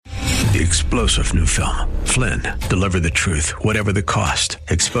the explosive new film, Flynn, Deliver the Truth, Whatever the Cost,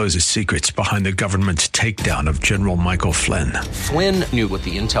 exposes secrets behind the government's takedown of General Michael Flynn. Flynn knew what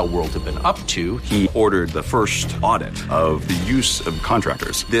the intel world had been up to. He ordered the first audit of the use of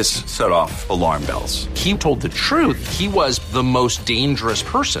contractors. This set off alarm bells. He told the truth. He was the most dangerous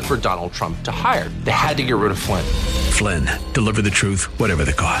person for Donald Trump to hire. They had to get rid of Flynn. Flynn, Deliver the Truth, Whatever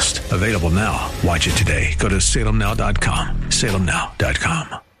the Cost. Available now. Watch it today. Go to salemnow.com.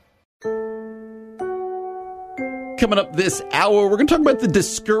 salemnow.com. Coming up this hour, we're going to talk about the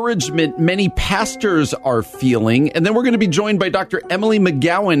discouragement many pastors are feeling. And then we're going to be joined by Dr. Emily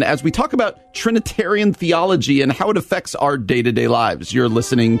McGowan as we talk about Trinitarian theology and how it affects our day-to-day lives. You're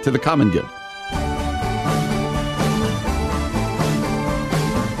listening to The Common Good.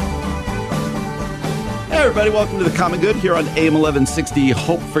 Hey, everybody. Welcome to The Common Good here on AM 1160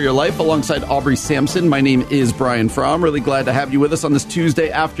 Hope for Your Life alongside Aubrey Sampson. My name is Brian Fromm. Really glad to have you with us on this Tuesday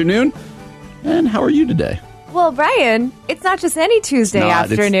afternoon. And how are you today? Well, Brian, it's not just any Tuesday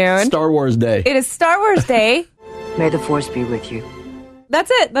afternoon. It's Star Wars Day. It is Star Wars Day. May the Force be with you. That's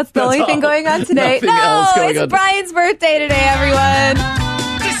it. That's the only thing going on today. Nothing else going on. It's Brian's birthday today, everyone.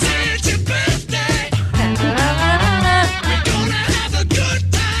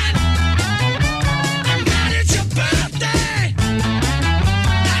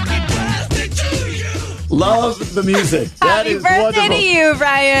 Love the music. That Happy is birthday wonderful. to you,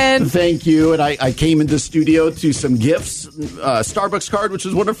 Brian. Thank you. And I came into studio to some gifts, Starbucks card, which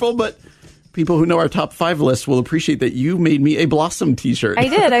is wonderful, but people who know our top 5 list will appreciate that you made me a Blossom t-shirt. I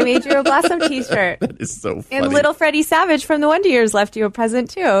did. I made you a Blossom t-shirt. That is so funny. And little Freddie Savage from the Wonder Years left you a present,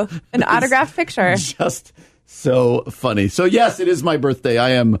 too. An autographed picture. Just so funny. So, yes, it is my birthday.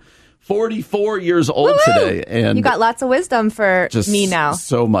 I am 44 years old today. And you got lots of wisdom for me now.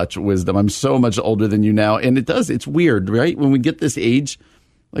 So much wisdom. I'm so much older than you now. And it's weird, right? When we get this age,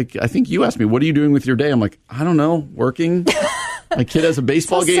 like, I think you asked me, what are you doing with your day? I'm like, I don't know, working. My kid has a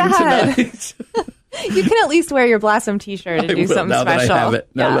baseball game tonight. You can at least wear your Blossom t-shirt and do something now special. That I have it.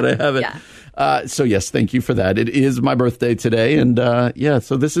 Now that I have it. Yeah. So, yes, thank you for that. It is my birthday today. And,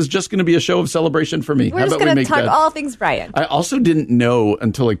 so this is just going to be a show of celebration for me. We're just going to talk all things Brian. I also didn't know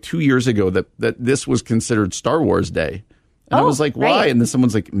until like 2 years ago that this was considered Star Wars Day. And I was like, why? Right. And then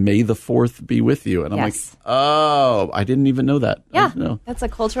someone's like, May the 4th be with you. And I'm like, oh, I didn't even know that. Yeah, that's a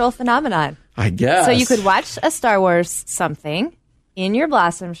cultural phenomenon. I guess. So you could watch a Star Wars something in your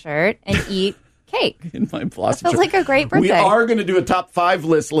Blossom shirt and eat cake. In my Blossom That feels like a great birthday. We are going to do a top 5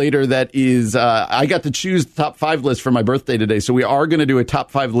 list later that is, I got to choose the top 5 list for my birthday today. So we are going to do a top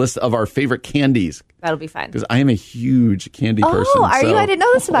 5 list of our favorite candies. That'll be fun. Because I am a huge candy person. Oh, are you? I didn't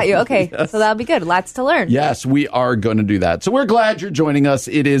know this about you. Okay, Yes. So that'll be good. Lots to learn. Yes, we are going to do that. So we're glad you're joining us.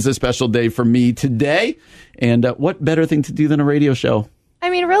 It is a special day for me today. And what better thing to do than a radio show? I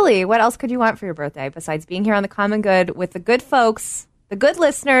mean, really, what else could you want for your birthday besides being here on The Common Good with the good folks, the good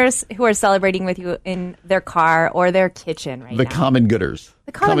listeners who are celebrating with you in their car or their kitchen right now? The Common Gooders.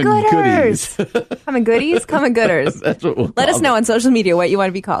 The Common Gooders. Goodies. Common Goodies? Common Gooders. That's what we'll Let us know on social media what you want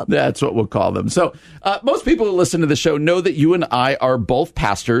to be called. That's what we'll call them. So most people who listen to the show know that you and I are both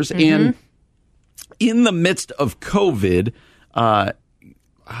pastors. Mm-hmm. And in the midst of COVID,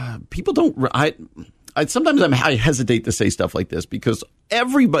 people don't... Sometimes I hesitate to say stuff like this because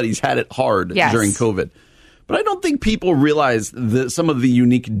everybody's had it hard during COVID. But I don't think people realize some of the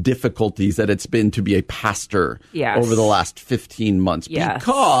unique difficulties that it's been to be a pastor over the last 15 months.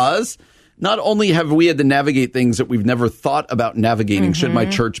 Because not only have we had to navigate things that we've never thought about navigating. Mm-hmm. Should my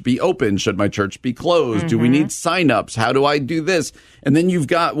church be open? Should my church be closed? Mm-hmm. Do we need signups? How do I do this? And then you've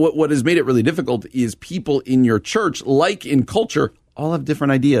got what has made it really difficult is people in your church, like in culture, all have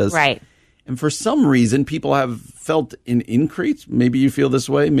different ideas. Right. And for some reason, people have felt an increase. Maybe you feel this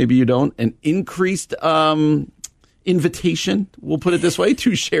way. Maybe you don't. An increased invitation, we'll put it this way,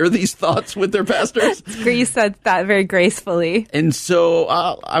 to share these thoughts with their pastors. You said that very gracefully. And so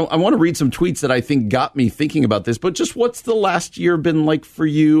I want to read some tweets that I think got me thinking about this. But just what's the last year been like for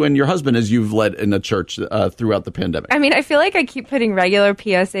you and your husband as you've led in a church throughout the pandemic? I mean, I feel like I keep putting regular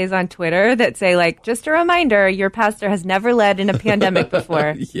PSAs on Twitter that say, like, just a reminder, your pastor has never led in a pandemic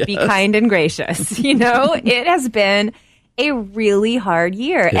before. Yes. Be kind and gracious. You know, it has been a really hard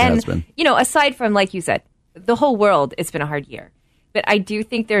year. It has been. You know, aside from, like you said, the whole world, it's been a hard year. But I do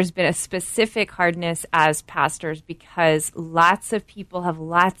think there's been a specific hardness as pastors because lots of people have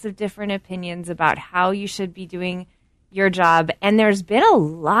lots of different opinions about how you should be doing your job. And there's been a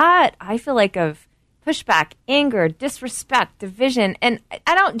lot, I feel like, of pushback, anger, disrespect, division. And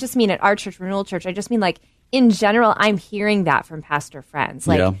I don't just mean at our church, Renewal Church. I just mean, like, in general, I'm hearing that from pastor friends.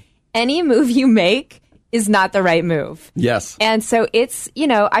 Like, any move you make is not the right move. Yes. And so it's,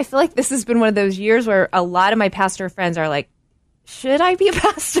 I feel like this has been one of those years where a lot of my pastor friends are like, should I be a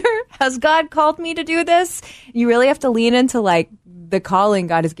pastor? Has God called me to do this? You really have to lean into like the calling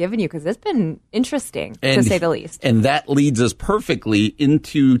God has given you, because it's been interesting, to say the least. And that leads us perfectly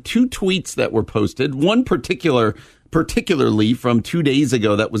into two tweets that were posted. One particularly from 2 days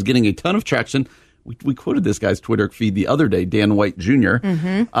ago that was getting a ton of traction. We quoted this guy's Twitter feed the other day, Dan White Jr.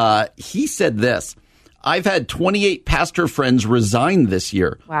 He said this: I've had 28 pastor friends resign this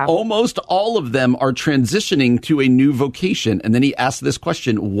year. Wow. Almost all of them are transitioning to a new vocation. And then he asked this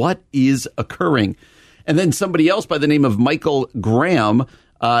question: what is occurring? And then somebody else by the name of Michael Graham,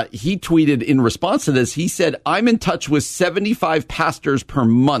 he tweeted in response to this. He said, I'm in touch with 75 pastors per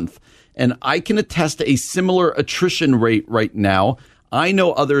month, and I can attest to a similar attrition rate right now. I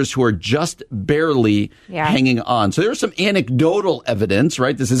know others who are just barely hanging on. So there's some anecdotal evidence,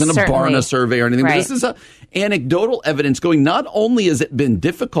 right? This isn't a Barna survey or anything. Right. But this is anecdotal evidence going, not only has it been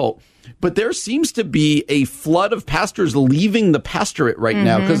difficult, but there seems to be a flood of pastors leaving the pastorate right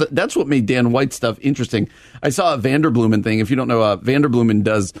now, because that's what made Dan White's stuff interesting. I saw a Vanderbloemen thing. If you don't know, Vanderbloemen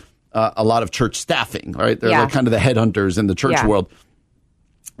does a lot of church staffing, right? They're like kind of the headhunters in the church world.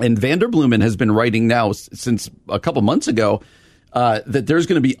 And Vanderbloemen has been writing now since a couple months ago that there's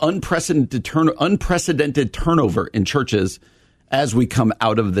going to be unprecedented turnover in churches as we come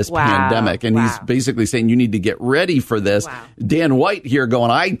out of this pandemic. And he's basically saying you need to get ready for this. Wow. Dan White here going,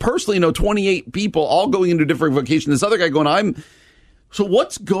 I personally know 28 people all going into different vocations. This other guy going, So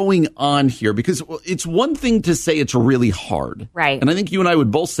what's going on here? Because it's one thing to say it's really hard. Right. And I think you and I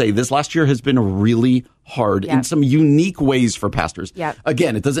would both say this last year has been really hard in some unique ways for pastors. Yep.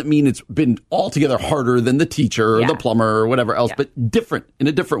 Again, it doesn't mean it's been altogether harder than the teacher or the plumber or whatever else, but different, in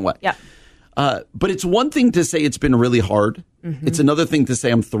a different way. Yep. But it's one thing to say it's been really hard. It's another thing to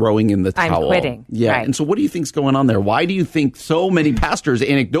say I'm throwing in the towel. I'm quitting. Yeah. Right. And so what do you think's going on there? Why do you think so many pastors,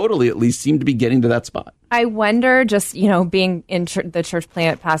 anecdotally at least, seem to be getting to that spot? I wonder, just, being in the church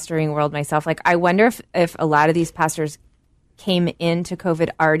plant pastoring world myself, like I wonder if a lot of these pastors came into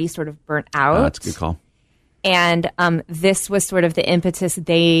COVID already sort of burnt out. That's a good call. And this was sort of the impetus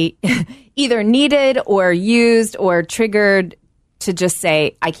they either needed or used or triggered to just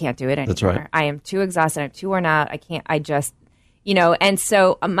say, I can't do it anymore. That's right. I am too exhausted. I'm too worn out. And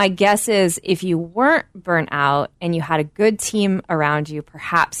so my guess is if you weren't burnt out and you had a good team around you,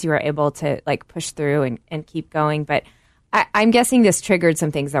 perhaps you were able to like push through and keep going. But I'm guessing this triggered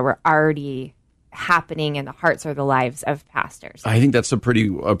some things that were already happening in the hearts or the lives of pastors. I think that's a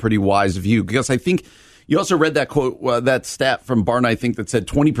pretty wise view, because I think you also read that quote, that stat from Barna, I think, that said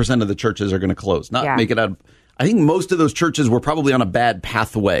 20% of the churches are going to close, not make it out of. I think most of those churches were probably on a bad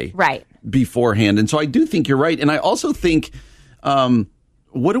pathway beforehand. And so I do think you're right. And I also think,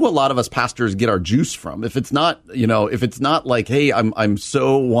 what do a lot of us pastors get our juice from? If it's not, like, hey, I'm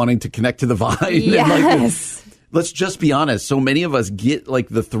so wanting to connect to the vine. Yes. And let's just be honest. So many of us get like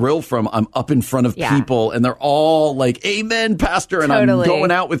the thrill from I'm up in front of people and they're all like, amen, pastor. And I'm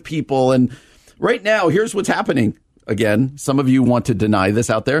going out with people. And right now, here's what's happening. Again, some of you want to deny this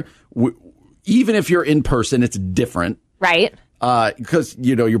out there. Even if you're in person, it's different. Right. Because,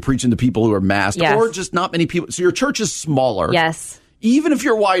 you're preaching to people who are masked or just not many people. So your church is smaller. Yes. Even if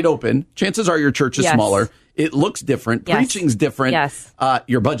you're wide open, chances are your church is smaller. It looks different. Yes. Preaching's different. Yes.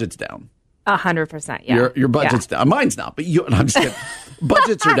 Your budget's down. 100%. Yeah. Your budget's down. Mine's not, but I'm just kidding.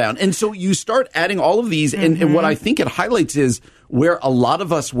 Budgets are down. And so you start adding all of these. And what I think it highlights is where a lot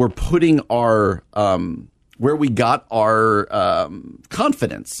of us were putting our, where we got our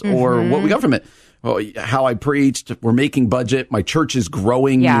confidence or what we got from it. Well, how I preached, we're making budget, my church is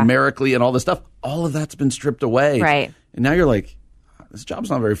growing numerically and all this stuff. All of that's been stripped away. Right. And now you're like, this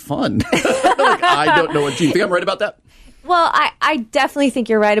job's not very fun. Like, I don't know what you think. I'm right about that? Well, I definitely think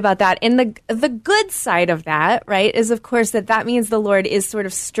you're right about that. And the good side of that, right, is, of course, that means the Lord is sort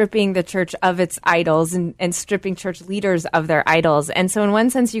of stripping the church of its idols and stripping church leaders of their idols. And so in one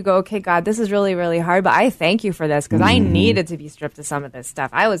sense, you go, okay, God, this is really, really hard, but I thank you for this because I needed to be stripped of some of this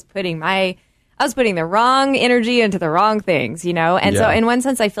stuff. I was putting the wrong energy into the wrong things, And so in one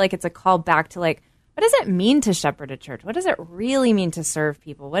sense, I feel like it's a call back to like, what does it mean to shepherd a church? What does it really mean to serve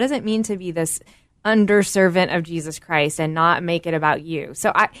people? What does it mean to be this underservant of Jesus Christ and not make it about you?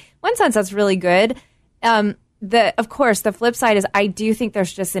 So one sense, that's really good. Of course, the flip side is I do think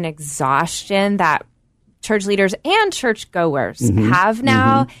there's just an exhaustion that church leaders and church goers have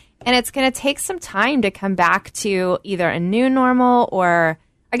now. And it's going to take some time to come back to either a new normal, or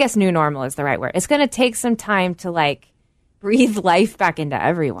I guess new normal is the right word. It's going to take some time to like breathe life back into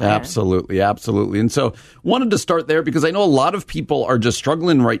everyone. Absolutely, absolutely. And so wanted to start there because I know a lot of people are just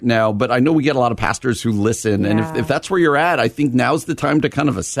struggling right now, but I know we get a lot of pastors who listen. And if that's where you're at, I think now's the time to kind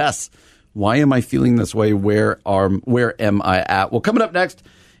of assess, why am I feeling this way? Where am I at? Well, coming up next,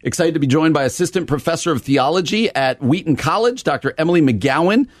 excited to be joined by Assistant Professor of Theology at Wheaton College, Dr. Emily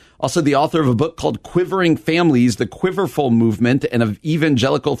McGowan, also the author of a book called Quivering Families, The Quiverful Movement and of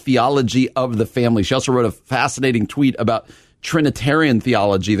Evangelical Theology of the Family. She also wrote a fascinating tweet about Trinitarian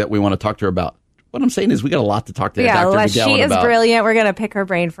theology that we want to talk to her about. What I'm saying is we got a lot to talk to Dr. McGowan about. She is brilliant. We're going to pick her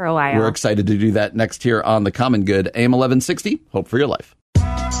brain for a while. We're excited to do that next here on The Common Good, AM 1160, Hope for Your Life.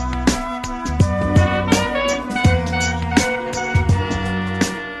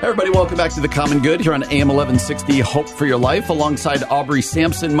 Everybody, welcome back to The Common Good here on AM 1160, Hope for Your Life, alongside Aubrey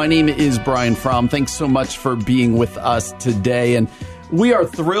Sampson. My name is Brian Fromm. Thanks so much for being with us today. And we are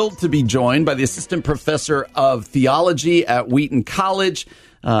thrilled to be joined by the Assistant Professor of Theology at Wheaton College.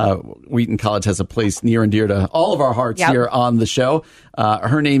 Wheaton College has a place near and dear to all of our hearts here on the show.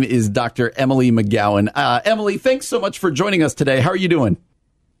 Her name is Dr. Emily McGowan. Emily, thanks so much for joining us today. How are you doing?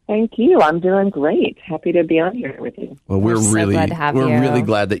 Thank you. I'm doing great. Happy to be on here with you. Well, we're really glad to have you. We're really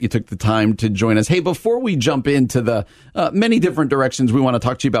glad that you took the time to join us. Hey, before we jump into the many different directions we want to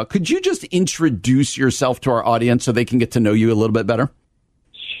talk to you about, could you just introduce yourself to our audience so they can get to know you a little bit better?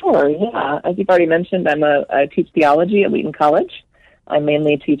 Sure, yeah. As you've already mentioned, I teach theology at Wheaton College. I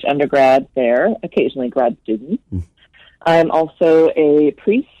mainly teach undergrad there, occasionally grad students. I'm also a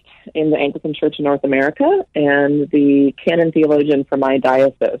priest in the Anglican Church in North America and the canon theologian for my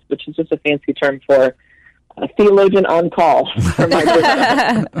diocese, which is just a fancy term for a theologian on call for my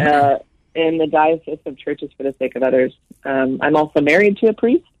business in the Diocese of Churches for the Sake of Others. I'm also married to a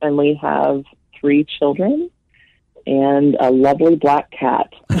priest, and we have 3 children and a lovely black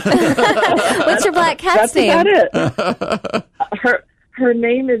cat. What's your black cat's name? That's about it. Her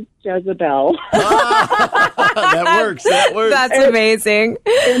name is Jezebel. That works. That's amazing.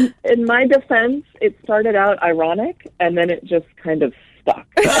 In my defense, it started out ironic, and then it just kind of stuck.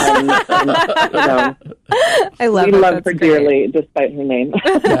 I love it. We love her dearly, despite her name.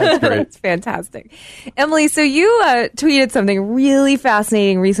 That's great. It's fantastic. Emily, so you tweeted something really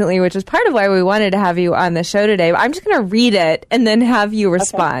fascinating recently, which is part of why we wanted to have you on the show today. I'm just going to read it and then have you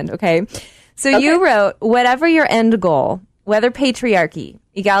respond, okay? So you wrote, whatever your end goal, whether patriarchy,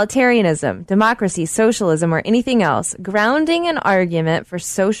 egalitarianism, democracy, socialism, or anything else, grounding an argument for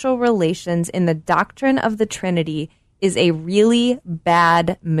social relations in the doctrine of the Trinity is a really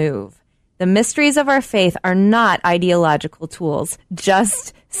bad move. The mysteries of our faith are not ideological tools.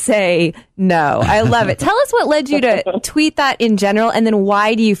 Just say no. I love it. Tell us what led you to tweet that in general, and then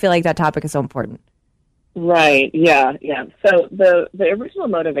why do you feel like that topic is so important? Right, yeah. So the original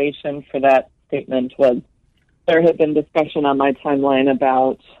motivation for that statement was there had been discussion on my timeline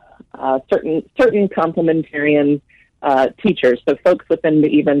about certain complementarian teachers, so folks within the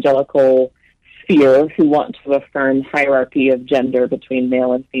evangelical sphere who want to affirm hierarchy of gender between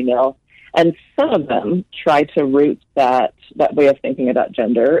male and female. And some of them try to root that way of thinking about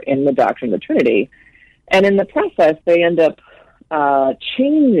gender in the doctrine of the Trinity. And in the process, they end up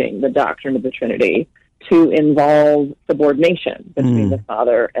changing the doctrine of the Trinity to involve subordination between the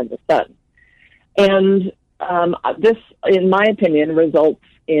Father and the Son. And this, in my opinion, results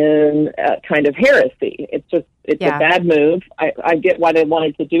in a kind of heresy. It's a bad move. I get why they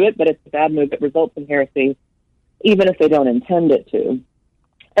wanted to do it, but it's a bad move. It results in heresy, even if they don't intend it to.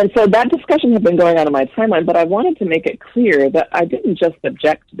 And so that discussion had been going on in my timeline, but I wanted to make it clear that I didn't just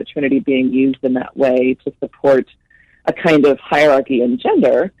object to the Trinity being used in that way to support a kind of hierarchy in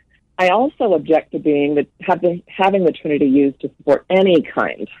gender. I also object to having the Trinity used to support any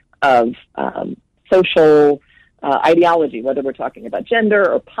kind of social ideology, whether we're talking about gender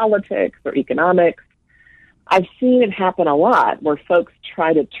or politics or economics. I've seen it happen a lot where folks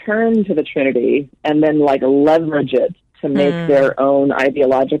try to turn to the Trinity and then leverage it to make their own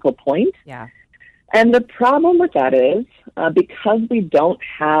ideological point. Yeah. And the problem with that is because we don't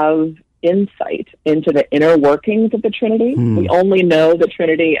have insight into the inner workings of the Trinity, we only know the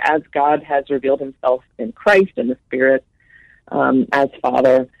Trinity as God has revealed himself in Christ and the Spirit as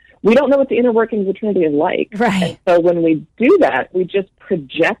Father. We don't know what the inner workings of the Trinity is like. Right. And so when we do that, we just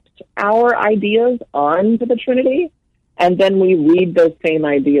project our ideas onto the Trinity, and then we read those same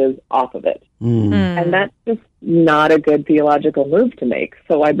ideas off of it. And that's just not a good theological move to make.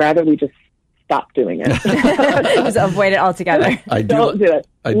 So I'd rather we just stop doing it. Just avoid it altogether. Don't do it.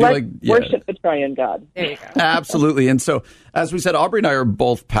 Let's worship the triune God. There you go. Absolutely. And so, as we said, Aubrey and I are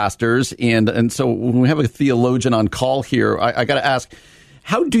both pastors, and so when we have a theologian on call here, I got to ask,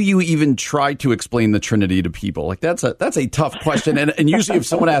 How do you even try to explain the Trinity to people? Like that's a tough question. And usually if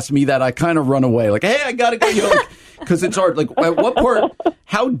someone asks me that, I kind of run away. Like, hey, I got to go, because it's hard. Like, at what part,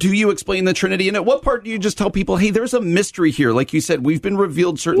 how do you explain the Trinity? And at what part do you just tell people, hey, there's a mystery here? Like you said, we've been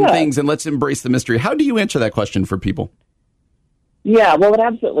revealed certain things and let's embrace the mystery. How do you answer that question for people? Yeah, well, it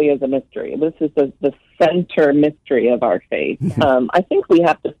absolutely is a mystery. This is the center mystery of our faith. I think we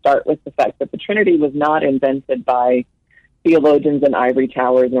have to start with the fact that the Trinity was not invented by theologians in ivory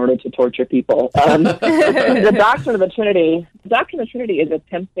towers in order to torture people. The doctrine of the Trinity is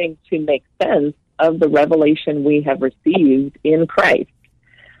attempting to make sense of the revelation we have received in Christ.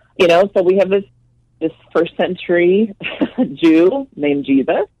 So we have this first century Jew named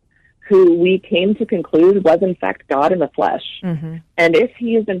Jesus, who we came to conclude was in fact God in the flesh. Mm-hmm. And if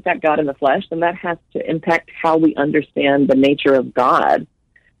he is in fact God in the flesh, then that has to impact how we understand the nature of God.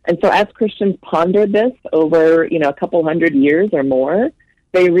 And so as Christians pondered this over, a couple hundred years or more,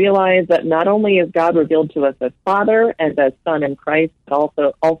 they realized that not only is God revealed to us as Father and as Son in Christ, but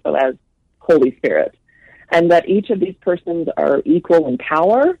also as Holy Spirit. And that each of these persons are equal in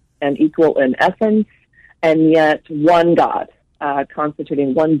power and equal in essence, and yet one God,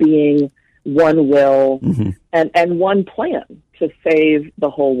 constituting one being, one will, and one plan to save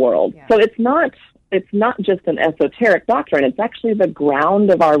the whole world. Yeah. So it's not just an esoteric doctrine. It's actually the ground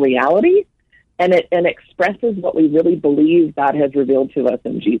of our reality, and it expresses what we really believe God has revealed to us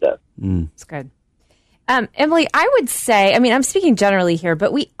in Jesus. That's good. Emily, I would say, I'm speaking generally here,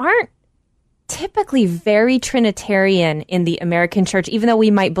 but we aren't typically very Trinitarian in the American church, even though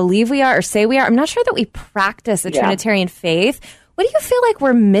we might believe we are or say we are. I'm not sure that we practice a Trinitarian faith. What do you feel like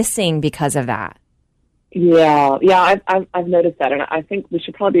we're missing because of that? Yeah, I've noticed that, and I think we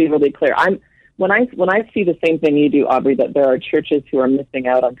should probably be really clear. When I see the same thing you do, Aubrey, that there are churches who are missing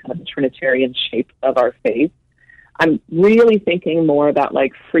out on kind of the Trinitarian shape of our faith, I'm really thinking more about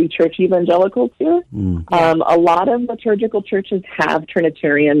like free church evangelicals here. A lot of liturgical churches have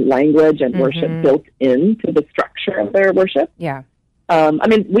Trinitarian language and worship built into the structure of their worship. Yeah.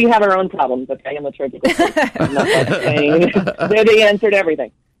 We have our own problems, okay, in liturgical churches. I'm not saying they're the answer to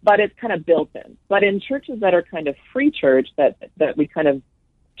everything, but it's kind of built in. But in churches that are kind of free church, that we kind of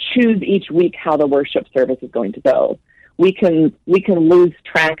choose each week how the worship service is going to go, we can lose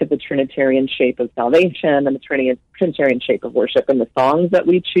track of the Trinitarian shape of salvation and the Trinitarian shape of worship in the songs that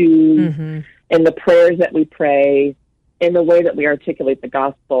we choose, in the prayers that we pray, in the way that we articulate the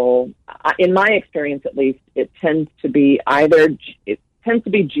gospel. In my experience, at least, it tends to be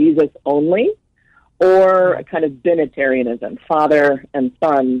Jesus only, or a kind of Binitarianism, Father and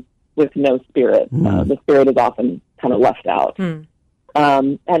Son with no Spirit. The Spirit is often kind of left out. And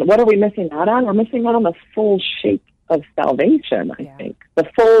what are we missing out on? We're missing out on the full shape of salvation, I think. The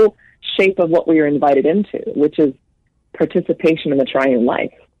full shape of what we are invited into, which is participation in the triune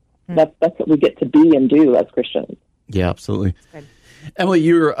life. That's what we get to be and do as Christians. Yeah, absolutely. Emily,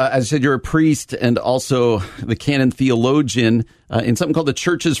 you're, as I said, you're a priest and also the canon theologian in something called the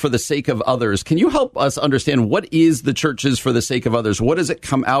Churches for the Sake of Others. Can you help us understand what is the Churches for the Sake of Others? What does it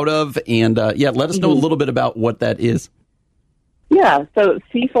come out of? And let us know a little bit about what that is. Yeah, so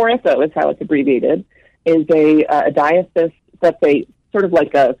C4SO is how it's abbreviated, is a diocese that's a sort of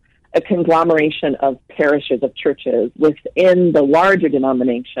like a conglomeration of parishes of churches within the larger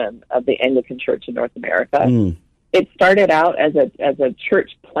denomination of the Anglican Church in North America. It started out as a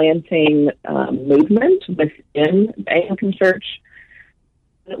church planting movement within the Anglican Church.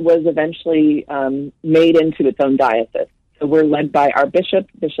 It was eventually made into its own diocese. So we're led by our Bishop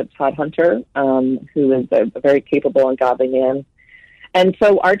Todd Hunter, who is a very capable and godly man. And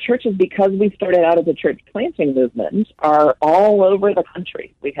so our churches, because we started out as a church planting movement, are all over the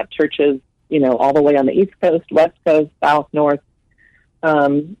country. We have churches, all the way on the East Coast, West Coast, South, North.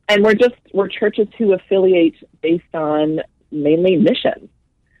 And we're churches who affiliate based on mainly mission.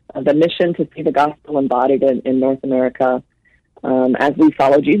 The mission to see the gospel embodied in North America as we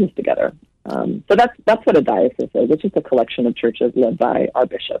follow Jesus together. So that's what a diocese is. It's just a collection of churches led by our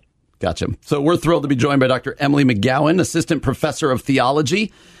bishop. Gotcha. So we're thrilled to be joined by Dr. Emily McGowan, Assistant Professor of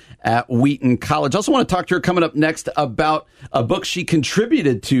Theology at Wheaton College. I also want to talk to her coming up next about a book she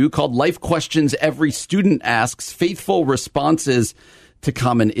contributed to called Life Questions Every Student Asks, Faithful Responses to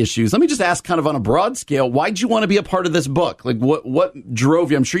Common Issues. Let me just ask kind of on a broad scale, why'd you want to be a part of this book? Like what drove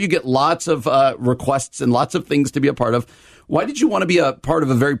you? I'm sure you get lots of requests and lots of things to be a part of. Why did you want to be a part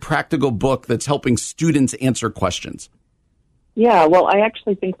of a very practical book that's helping students answer questions? Yeah, well, I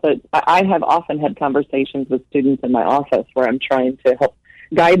actually think that I have often had conversations with students in my office where I'm trying to help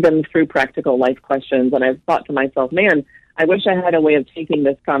guide them through practical life questions. And I've thought to myself, man, I wish I had a way of taking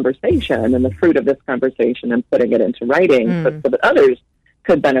this conversation and the fruit of this conversation and putting it into writing so that others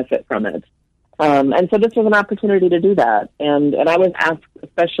could benefit from it. And so this was an opportunity to do that. And I was asked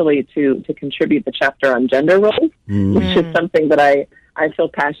especially to contribute the chapter on gender roles, which is something that I feel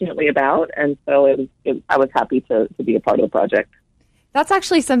passionately about. And so I was happy to be a part of the project. That's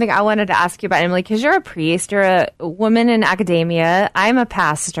actually something I wanted to ask you about, Emily, because you're a priest, you're a woman in academia, I'm a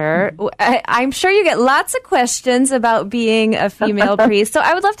pastor. I'm sure you get lots of questions about being a female priest. So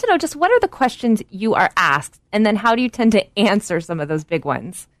I would love to know just what are the questions you are asked, and then how do you tend to answer some of those big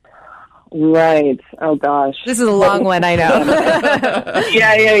ones? Right. Oh, gosh. This is a long one, I know.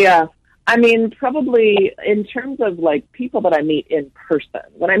 Yeah. I mean, probably in terms of like people that I meet in person,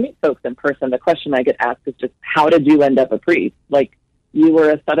 when I meet folks in person, the question I get asked is just, how did you end up a priest? Like, you were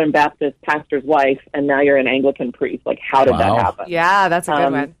a Southern Baptist pastor's wife, and now you're an Anglican priest. Like, how did that happen? Yeah, that's a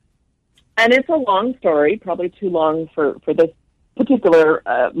good one. And it's a long story, probably too long for this particular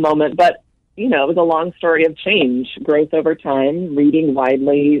moment, but, you know, it was a long story of change, growth over time, reading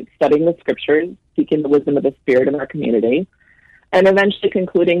widely, studying the scriptures, seeking the wisdom of the Spirit in our community, and eventually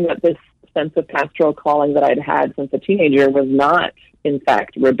concluding that this sense of pastoral calling that I'd had since a teenager was not, in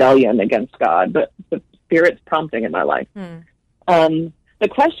fact, rebellion against God, but the Spirit's prompting in my life. The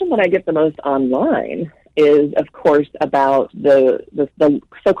question that I get the most online is, of course, about the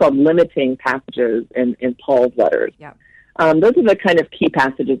so-called limiting passages in Paul's letters. Yeah. Those are the kind of key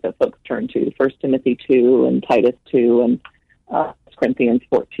passages that folks turn to, 1 Timothy 2 and Titus 2 and 1 Corinthians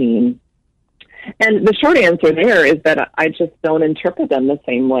 14. And the short answer there is that I just don't interpret them the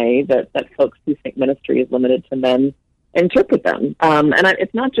same way that folks who think ministry is limited to men interpret them.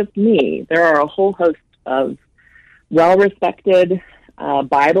 It's not just me. There are a whole host of well-respected,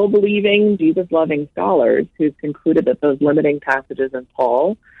 Bible-believing, Jesus-loving scholars who've concluded that those limiting passages in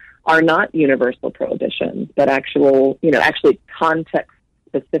Paul are not universal prohibitions, but actually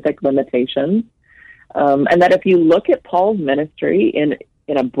context-specific limitations. And that if you look at Paul's ministry in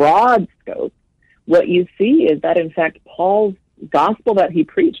a broad scope, what you see is that, in fact, Paul's gospel that he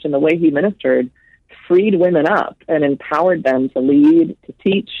preached and the way he ministered freed women up and empowered them to lead, to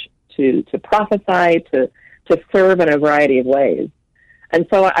teach, to prophesy, to serve in a variety of ways. And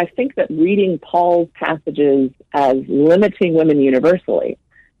so I think that reading Paul's passages as limiting women universally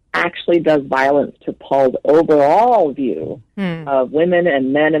actually does violence to Paul's overall view of women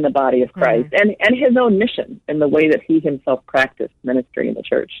and men in the body of Christ and his own mission in the way that he himself practiced ministry in the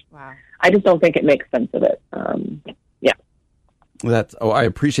church. Wow. I just don't think it makes sense of it. I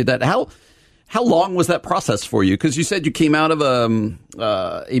appreciate that. How long was that process for you? Because you said you came out of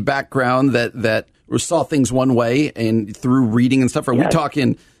a background that saw things one way, and through reading and stuff. Are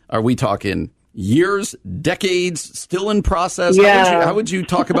we talking years, decades, still in process? Yeah. How would you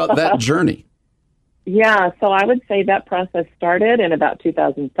talk about that journey? Yeah, so I would say that process started in about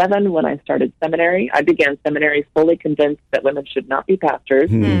 2007 when I started seminary. I began seminary fully convinced that women should not be pastors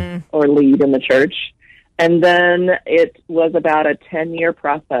or lead in the church. And then it was about a 10-year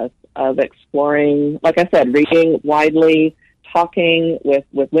process of exploring, like I said, reading widely, talking with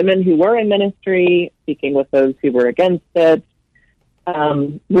women who were in ministry, speaking with those who were against it,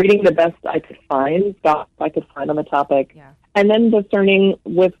 reading the best I could find, stuff I could find on the topic, and then discerning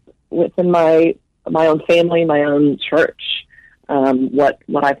within my own family, my own church, what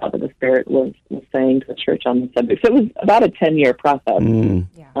I thought that the Spirit was saying to the church on the subject. So it was about a 10-year process. And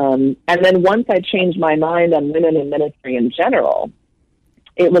then once I changed my mind on women in ministry in general,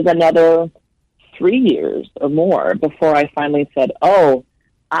 it was another 3 years or more before I finally said, oh,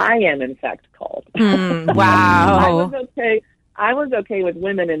 I am in fact called. Wow. I was okay with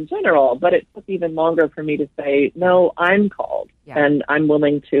women in general, but it took even longer for me to say, no, I'm called, and I'm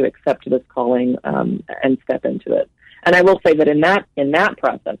willing to accept this calling and step into it. And I will say that in that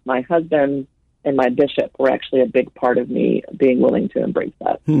process, my husband and my bishop were actually a big part of me being willing to embrace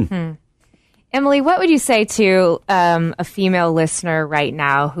that. Emily, what would you say to a female listener right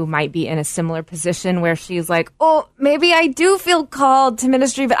now who might be in a similar position where she's like, oh, maybe I do feel called to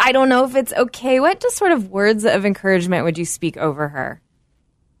ministry, but I don't know if it's okay? What just sort of words of encouragement would you speak over her?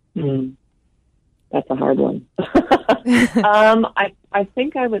 That's a hard one. I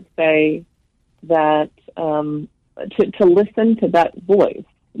think I would say that to listen to that voice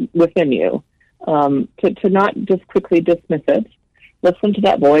within you, to not just quickly dismiss it, listen to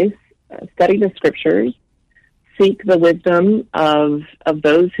that voice, study the scriptures, seek the wisdom of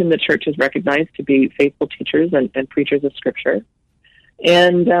those whom the church has recognized to be faithful teachers and preachers of scripture,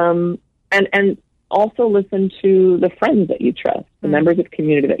 and also listen to the friends that you trust, the members of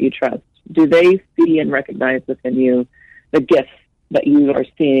community that you trust. Do they see and recognize within you the gifts that you are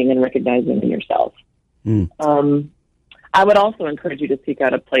seeing and recognizing in yourself? I would also encourage you to seek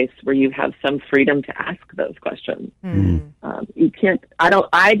out a place where you have some freedom to ask those questions. You can't.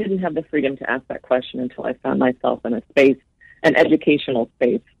 I didn't have the freedom to ask that question until I found myself in a space, an educational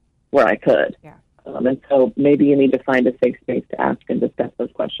space, where I could. Yeah. And so maybe you need to find a safe space to ask and discuss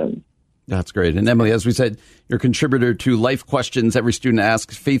those questions. That's great. And Emily, as we said, you're a contributor to Life Questions. Every student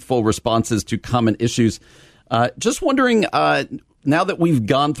asks faithful responses to common issues. Just wondering, now that we've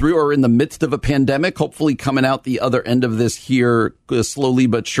gone through or in the midst of a pandemic, hopefully coming out the other end of this here slowly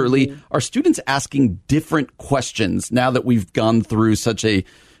but surely, are students asking different questions now that we've gone through such a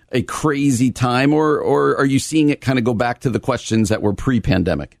crazy time, or are you seeing it kind of go back to the questions that were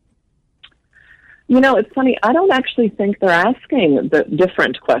pre-pandemic? It's funny. I don't actually think they're asking the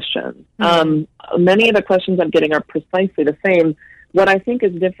different questions. Many of the questions I'm getting are precisely the same. What I think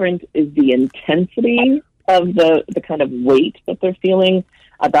is different is the intensity of the kind of weight that they're feeling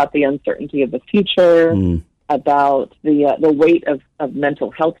about the uncertainty of the future, about the weight of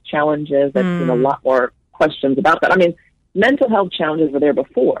mental health challenges. I've seen a lot more questions about that. I mean, mental health challenges were there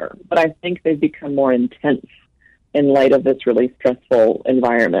before, but I think they've become more intense in light of this really stressful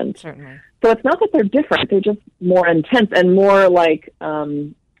environment. Certainly. So it's not that they're different, they're just more intense and more like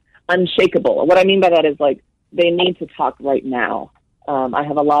unshakable. What I mean by that is like they need to talk right now. I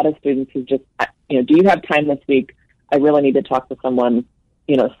have a lot of students who just, do you have time this week? I really need to talk to someone,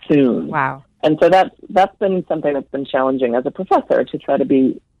 soon. Wow. And so that's been something that's been challenging as a professor, to try to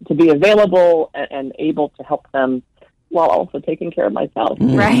be available and able to help them while also taking care of myself.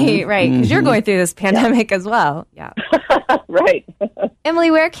 Right. Because you're going through this pandemic as well. Yeah. Right.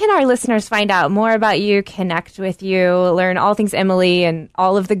 Emily, where can our listeners find out more about you, connect with you, learn all things Emily and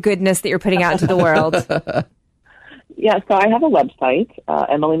all of the goodness that you're putting out into the world? Yeah, so I have a website,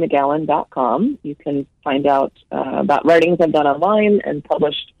 EmilyMcGowan.com. You can find out about writings I've done online and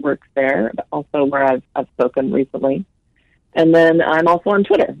published works there, but also where I've spoken recently. And then I'm also on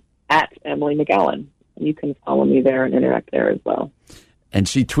Twitter, @EmilyMcGowan. You can follow me there and interact there as well. And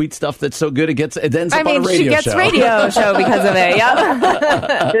she tweets stuff that's so good it ends up on a radio show. She gets radio show because of it,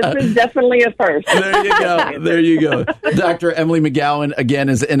 yeah. This is definitely a first. There you go. Dr. Emily McGowan, again,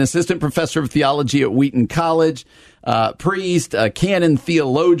 is an assistant professor of theology at Wheaton College, priest, canon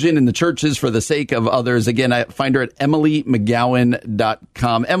theologian in the churches for the sake of others. Again, I find her at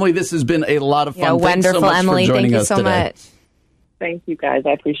EmilyMcGowan.com. Emily, this has been a lot of fun. Yeah, wonderful, Thanks so much Emily. for joining Thank you us so today. much. Thank you, guys.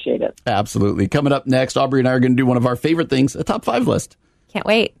 I appreciate it. Absolutely. Coming up next, Aubrey and I are going to do one of our favorite things, a top 5 list. Can't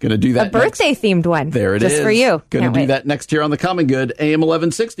wait. Going to do that A birthday-themed one. There it is. Just for you. Going to do that next here on The Common Good, AM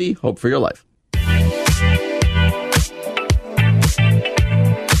 1160. Hope for your life.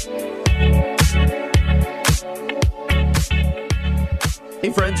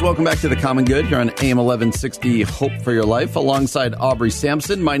 Hey, friends. Welcome back to The Common Good here on AM 1160, Hope for Your Life, alongside Aubrey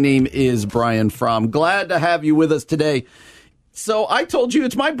Sampson. My name is Brian Fromm. Glad to have you with us today. So I told you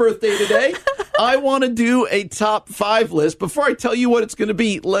it's my birthday today. I want to do a top 5 list. Before I tell you what it's going to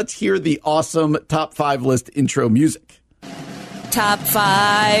be, let's hear the awesome top 5 list intro music. Top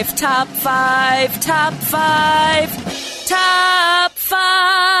 5, top 5, top 5, top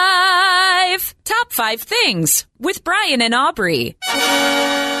 5. Top 5 things with Brian and Aubrey.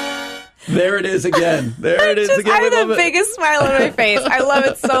 There it is again. There it is again. I have the biggest smile on my face. I love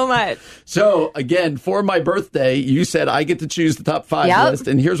it so much. So, again, for my birthday, you said I get to choose the top 5 list.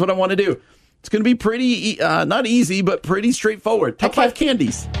 And here's what I want to do. It's going to be pretty, not easy, but pretty straightforward. Top 5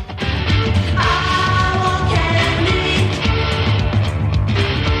 candies.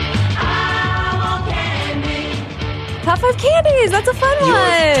 Top 5 candies. That's a fun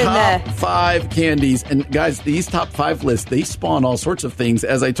one. Top 5 candies. And guys, these top 5 lists, they spawn all sorts of things.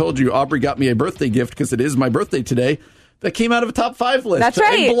 As I told you, Aubrey got me a birthday gift because it is my birthday today. That came out of a top 5 list. That's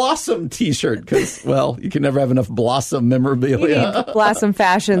right. A Blossom t-shirt because, well, you can never have enough Blossom memorabilia. You need Blossom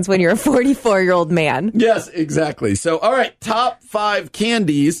fashions when you're a 44-year-old man. Yes, exactly. So, all right, top 5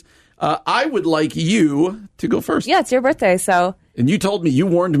 candies. I would like you to go first. Yeah, it's your birthday, so... And you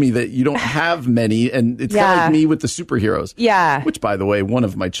warned me that you don't have many, and it's kind of like me with the superheroes. Yeah. Which, by the way, one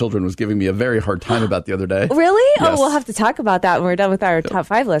of my children was giving me a very hard time about the other day. Really? Yes. Oh, we'll have to talk about that when we're done with our top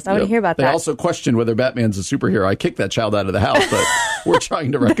 5 list. I want to hear about that. They also questioned whether Batman's a superhero. I kicked that child out of the house, but we're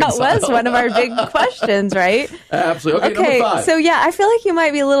trying to reconcile. That was one of our big questions, right? Absolutely. Okay, number 5. So, yeah, I feel like you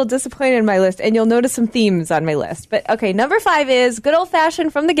might be a little disappointed in my list, and you'll notice some themes on my list. But, okay, number 5 is good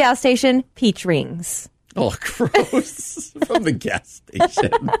old-fashioned from the gas station, peach rings. Oh, gross. From the gas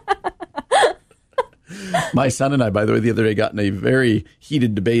station. My son and I, by the way, the other day got in a very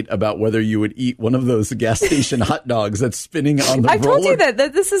heated debate about whether you would eat one of those gas station hot dogs that's spinning on the roller. I told you that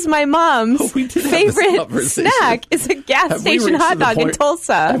this is my mom's favorite snack is a gas station hot dog in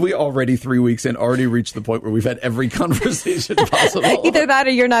Tulsa. Have we already 3 weeks in already reached the point where we've had every conversation possible? Either that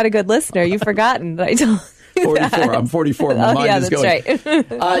or you're not a good listener. You've forgotten that I told 44. I'm 44. My mind is going.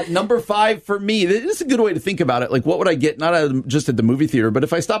 Right. Number 5 for me. This is a good way to think about it. Like, what would I get? Not just at the movie theater, but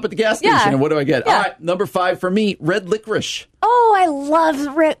if I stop at the gas station, and what do I get? Yeah. All right, number 5 for me, red licorice. Oh, I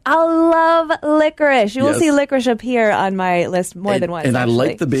love licorice. You will see licorice appear on my list more than once. And actually. I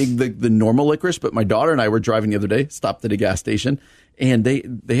like the normal licorice, but my daughter and I were driving the other day, stopped at a gas station, and they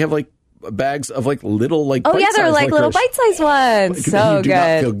have like bags of like little like they're like little bite-sized ones. So you do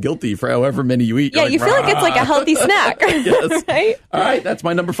not feel guilty for however many you eat. Yeah, you feel like it's like a healthy snack. Yes. Right? All right, that's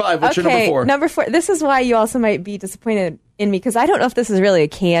my number 5. What's your number 4? Number 4. This is why you also might be disappointed in me because I don't know if this is really a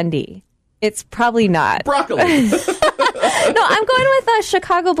candy. It's probably not. Broccoli. No, I'm going with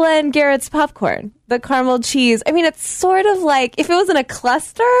Chicago Blend Garrett's popcorn, the caramel cheese. I mean, it's sort of like if it was in a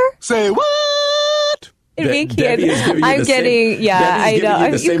cluster. Say what? It'd be candy. Debbie's I know. Giving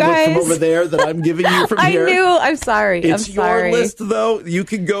you the same guys, look from over there that I'm giving you from here. I knew. I'm sorry. It's your list, though. You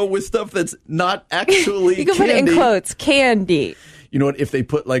can go with stuff that's not actually You can candy. put it in quotes, candy. You know what? If they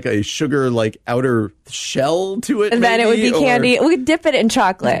put like a sugar like outer shell to it, and then it would be candy. We could dip it in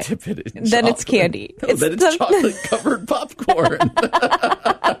chocolate. Dip it in then chocolate. It's candy. No, then it's chocolate covered popcorn.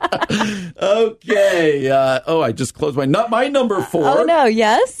 Okay. I just closed my number 4. Oh no!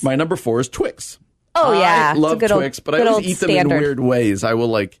 Yes. My number 4 is Twix. Oh yeah, I love Twix, but I always eat them in weird ways. I will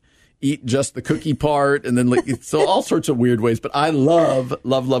like eat just the cookie part, and then like so all sorts of weird ways. But I love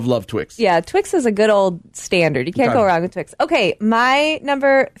Twix. Yeah, Twix is a good old standard. You can't go wrong with Twix. Okay, my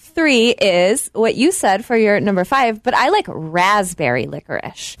number 3 is what you said for your number 5, but I like raspberry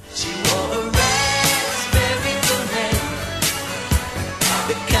licorice.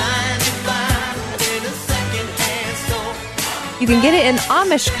 You can get it in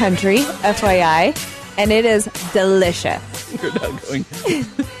Amish country, FYI, and it is delicious. We're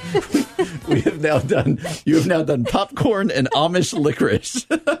now going. You have now done popcorn and Amish licorice.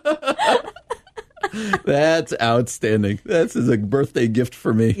 That's outstanding. This is a birthday gift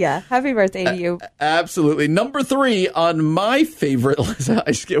for me. Yeah, happy birthday to you. Absolutely. Number 3 on my favorite list. I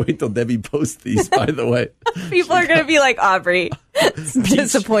just can't wait till Debbie posts these, by the way. People are going to be like, Aubrey, it's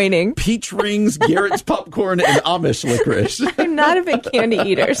disappointing. Peach rings, Garrett's popcorn, and Amish licorice. I'm not a big candy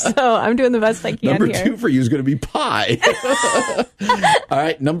eater, so I'm doing the best I can Number here. 2 for you is going to be pie. All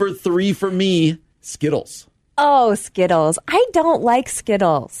right, number 3 for me, Skittles. Oh, Skittles. I don't like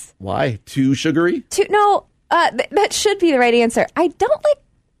Skittles. Why? Too sugary? No, that should be the right answer. I don't like...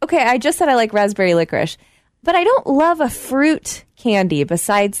 Okay, I just said I like raspberry licorice, but I don't love a fruit candy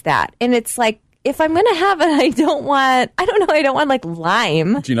besides that. And it's like, if I'm going to have it, I don't want like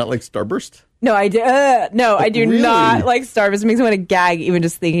lime. Do you not like Starburst? No, I do. I do Really? not like Starburst. It makes me want to gag even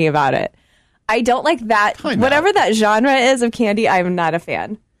just thinking about it. I don't like that. Whatever that genre is of candy, I'm not a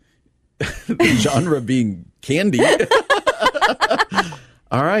fan. The genre being candy.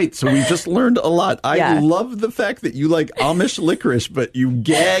 All right, so we just learned a lot. I love the fact that you like Amish licorice, but you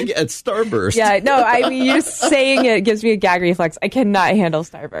gag at Starburst. Yeah, no, I mean, you just saying it gives me a gag reflex. I cannot handle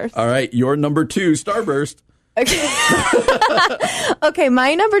Starburst. All right, your number 2, Starburst. Okay. Okay,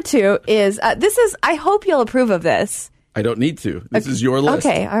 my number 2 is, I hope you'll approve of this. I don't need to. This is your list.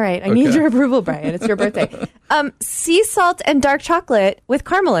 Okay, all right. I need your approval, Brian. It's your birthday. Sea salt and dark chocolate with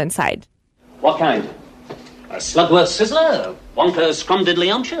caramel inside. What kind? A Slugworth Sizzler? Wonka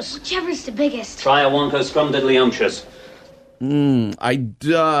Scrumdiddlyumptious? Whichever's the biggest. Try a Wonka Scrumdiddlyumptious.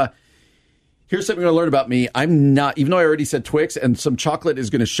 Here's something to learn about me. I'm not, even though I already said Twix, and some chocolate is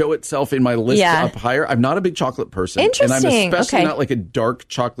going to show itself in my list up higher, I'm not a big chocolate person. Interesting. And I'm especially not like a dark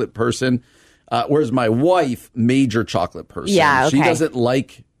chocolate person, whereas my wife, major chocolate person. Yeah, okay. She doesn't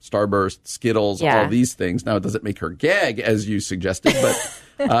like Starburst, Skittles, all these things. Now, it doesn't make her gag, as you suggested,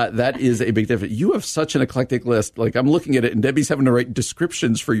 but that is a big difference. You have such an eclectic list. Like, I'm looking at it, and Debbie's having to write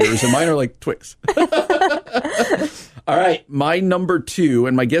descriptions for yours, and mine are like Twix. All right, my number 2,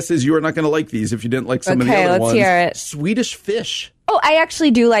 and my guess is you are not going to like these if you didn't like some of the other ones. Okay, let's hear it. Swedish fish. Oh, I actually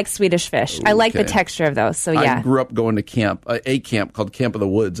do like Swedish fish. I like the texture of those, so yeah. I grew up going to camp, a camp called Camp of the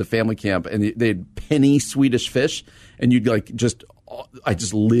Woods, a family camp, and they had penny Swedish fish, and you'd like just I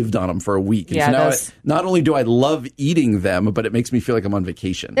just lived on them for a week. And so now not only do I love eating them, but it makes me feel like I'm on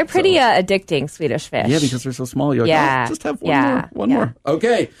vacation. They're pretty addicting, Swedish fish. Yeah, because they're so small. You're like, just have one more.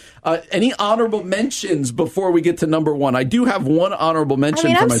 Okay. Any honorable mentions before we get to number one? I do have one honorable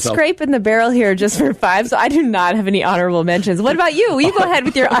mention for myself. I'm scraping the barrel here just for 5, so I do not have any honorable mentions. What about you? You go ahead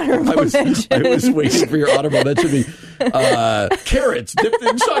with your honorable mention. I was waiting for your honorable mention. Carrots dipped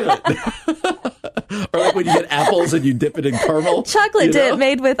in chocolate. Or like when you get apples and you dip it in caramel. Chocolate dip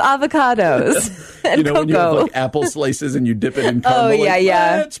made with avocados and cocoa. When you have like apple slices and you dip it in caramel. Oh,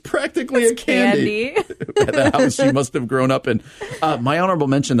 yeah. It's practically a candy. At the house you must have grown up in. My honorable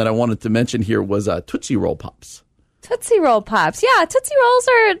mention that I wanted to mention here was Tootsie Roll Pops. Tootsie Roll Pops. Yeah, Tootsie Rolls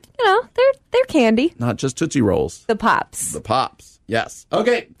are, they're candy. Not just Tootsie Rolls. The Pops. The Pops, yes.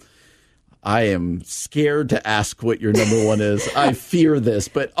 Okay. I am scared to ask what your number one is. I fear this.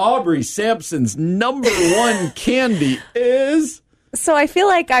 But Aubrey Sampson's number one candy is... So I feel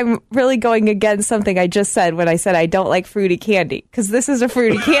like I'm really going against something I just said when I said I don't like fruity candy. Because this is a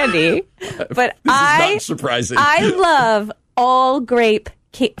fruity candy. But this is not surprising. I love all grape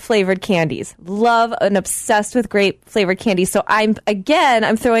flavored candies. Love and obsessed with grape flavored candy. So I'm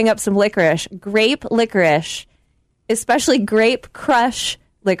throwing up some licorice. Grape licorice, especially Grape Crush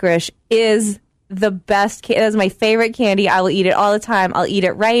licorice, is the best. That's my favorite candy. I will eat it all the time. I'll eat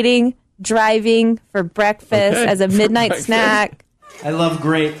it riding, driving, for breakfast, as a midnight snack. I love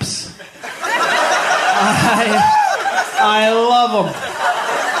grapes. I love them.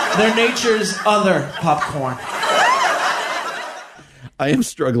 They're nature's other popcorn. I am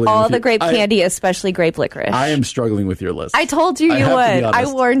struggling. All the grape candy, especially grape licorice. I am struggling with your list. I told you you would.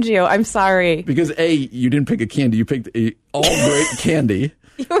 I warned you. I'm sorry. Because A, you didn't pick a candy. You picked all grape candy.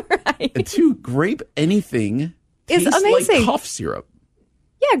 You're right. And 2, grape anything is tastes amazing. like cough syrup.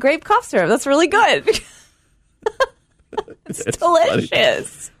 Yeah, grape cough syrup. That's really good. It's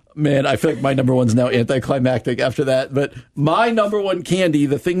delicious. Funny. Man, I feel like my number one's now anticlimactic after that. But my number one candy,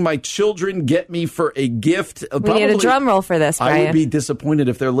 the thing my children get me for a gift. We need a drum roll for this, Brian. I would be disappointed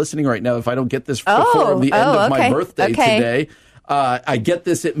if they're listening right now if I don't get this before the end of my birthday today. I get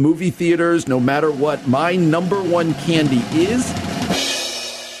this at movie theaters no matter what. My number one candy is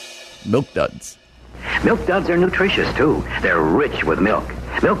Milk Duds. Milk Duds are nutritious, too. They're rich with milk.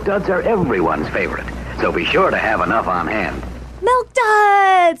 Milk Duds are everyone's favorite, so be sure to have enough on hand. Milk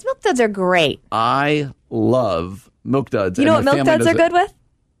Duds! Milk Duds are great. I love Milk Duds. You know what Milk Duds are good with?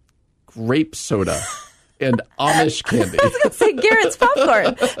 Grape soda and Amish candy. I was going to say Garrett's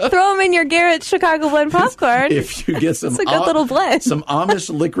popcorn. Throw them in your Garrett's Chicago Blend popcorn. If you get some, it's a good little blend. Some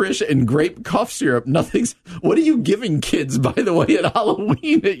Amish licorice and grape cough syrup, nothing's... What are you giving kids, by the way, at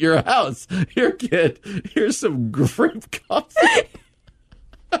Halloween at your house? Here, kid, here's some grape cough syrup.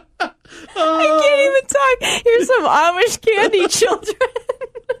 I can't even talk. Here's some Amish candy, children.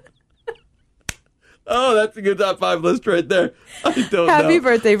 Oh, that's a good top 5 list right there. I don't know. Happy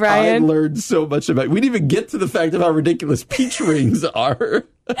birthday, Brian. I learned so much about it. We didn't even get to the fact of how ridiculous peach rings are.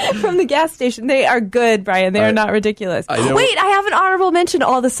 From the gas station. They are good, Brian. They are not ridiculous. Wait, I have an honorable mention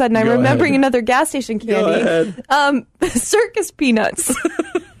all of a sudden. I'm remembering another gas station candy. Go ahead. Circus peanuts.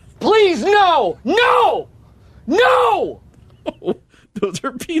 Please, no! No! No! Those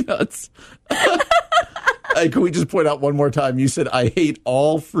are peanuts. Can we just point out one more time? You said, I hate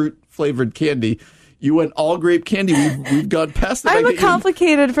all fruit-flavored candy. You went all grape candy. We've gone past the fact I'm a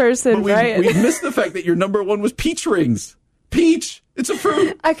complicated person, right? We've missed the fact that your number one was peach rings. Peach. It's a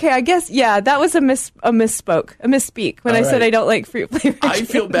fruit. Okay, I guess, that was a misspeak when I said I don't like fruit-flavored candy. I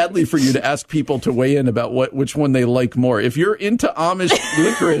feel badly for you to ask people to weigh in about which one they like more. If you're into Amish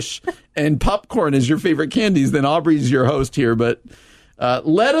licorice and popcorn as your favorite candies, then Aubrey's your host here, but...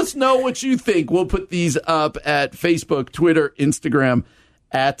 let us know what you think. We'll put these up at Facebook, Twitter, Instagram,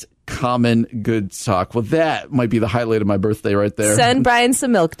 at Common Good Talk. Well, that might be the highlight of my birthday right there. Send Brian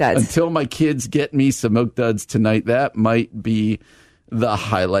some Milk Duds. Until my kids get me some Milk Duds tonight, that might be the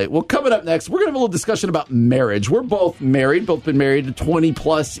highlight. Well, coming up next, we're going to have a little discussion about marriage. We're both married, both been married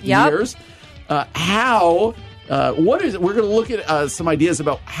 20-plus years. We're going to look at some ideas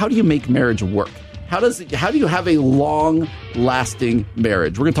about how do you make marriage work? How do you have a long-lasting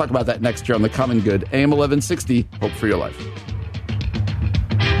marriage? We're going to talk about that next year on The Common Good. AM 1160, Hope for Your Life.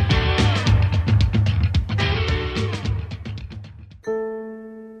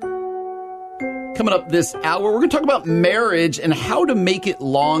 Coming up this hour, we're going to talk about marriage and how to make it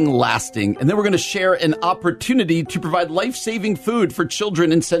long-lasting. And then we're going to share an opportunity to provide life-saving food for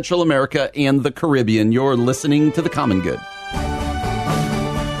children in Central America and the Caribbean. You're listening to The Common Good.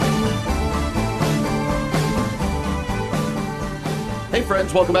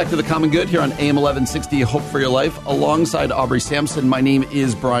 friends. Welcome back to The Common Good here on AM 1160, Hope for Your Life. Alongside Aubrey Sampson, my name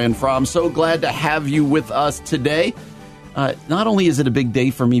is Brian Fromm. So glad to have you with us today. Not only is it a big day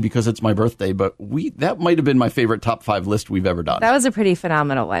for me because it's my birthday, but that might have been my favorite top 5 list we've ever done. That was a pretty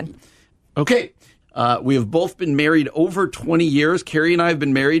phenomenal one. Okay. We have both been married over 20 years. Carrie and I have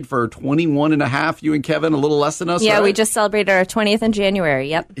been married for 21 and a half. You and Kevin, a little less than us, Yeah, right? We just celebrated our 20th in January.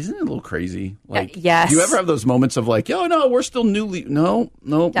 Yep. Isn't it a little crazy? Like, yes. Do you ever have those moments of like, oh, no, we're still No.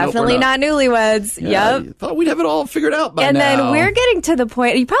 Definitely not newlyweds. Yeah, Yep. I thought we'd have it all figured out by now. And then we're getting to the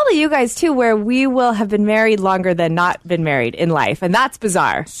point, probably you guys too, where we will have been married longer than not been married in life. And that's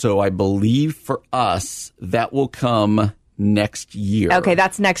bizarre. So I believe for us, that will come next year. Okay,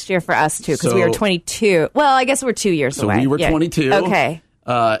 that's next year for us too, because we were 22. Well, I guess we're 2 years away. So we were 22. Okay.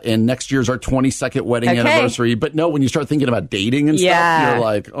 And next year's our 22nd wedding anniversary. But no, when you start thinking about dating and stuff, you're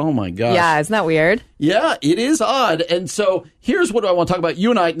like, oh my gosh. Yeah, isn't that weird? Yeah, it is odd. And so here's what I want to talk about.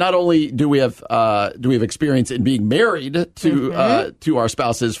 You and I, not only do we have experience in being married to our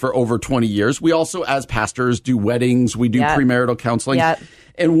spouses for over 20 years, we also, as pastors, do weddings. We do premarital counseling. Yep.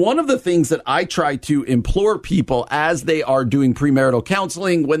 And one of the things that I try to implore people as they are doing premarital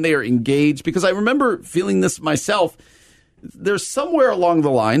counseling, when they are engaged, because I remember feeling this myself, there's somewhere along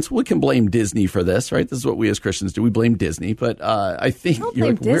the lines, we can blame Disney for this, right? This is what we as Christians do. We blame Disney. But I think you're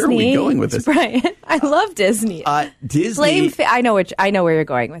like, where are we going with this? Right. I love Disney. Disney. I know where you're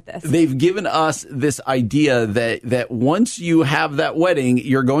going with this. They've given us this idea that once you have that wedding,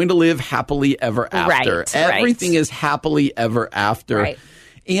 you're going to live happily ever after. Right, Everything is happily ever after. Right.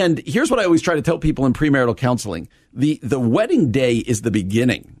 And here's what I always try to tell people in premarital counseling. The wedding day is the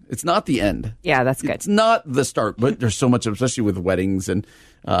beginning. It's not the end. Yeah, that's good. It's not the start, but there's so much, especially with weddings. And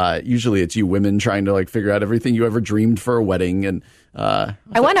usually it's you women trying to like figure out everything you ever dreamed for a wedding. And I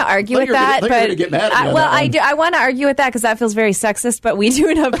want to argue with that, but I want to argue with that because that feels very sexist. But we do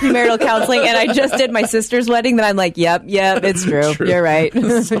enough premarital counseling, and I just did my sister's wedding. That I'm like, yep, it's true. You're right.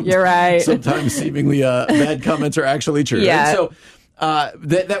 You're right. Sometimes seemingly bad comments are actually true. Yeah. And so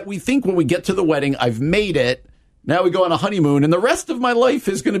that we think when we get to the wedding, I've made it. Now we go on a honeymoon, and the rest of my life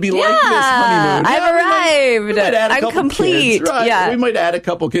is going to be like this honeymoon. I've arrived. We might add a I'm couple complete. Kids, right? Yeah. We might add a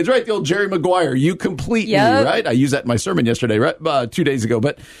couple kids, right? The old Jerry Maguire, you complete me, right? I used that in my sermon yesterday, right? 2 days ago.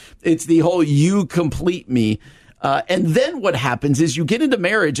 But it's the whole you complete me. And then what happens is you get into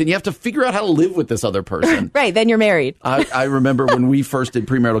marriage, and you have to figure out how to live with this other person. Right, then you're married. I remember when we first did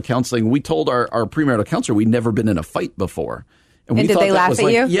premarital counseling, we told our premarital counselor we'd never been in a fight before. And did they laugh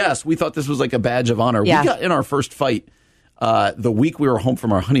at you? Yes, we thought this was like a badge of honor. Yeah. We got in our first fight the week we were home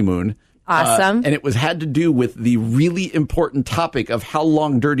from our honeymoon. Awesome. And it had to do with the really important topic of how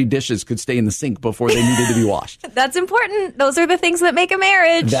long dirty dishes could stay in the sink before they needed to be washed. That's important. Those are the things that make a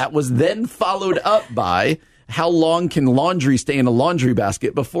marriage. That was then followed up by how long can laundry stay in a laundry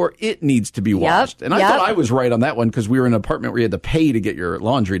basket before it needs to be washed? And I thought I was right on that one because we were in an apartment where you had to pay to get your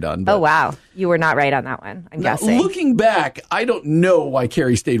laundry done. But oh, wow. You were not right on that one, I'm guessing. Looking back, I don't know why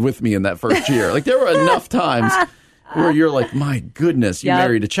Carrie stayed with me in that first year. Like, there were enough times where you're like, my goodness, you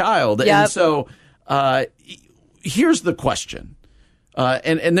married a child. Yep. And so here's the question.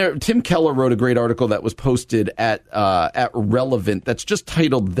 Tim Keller wrote a great article that was posted at Relevant that's just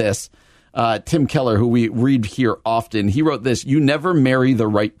titled this. Tim Keller, who we read here often, he wrote this: "You never marry the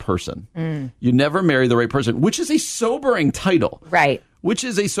right person." You never marry the right person, which is a sobering title. Right. Which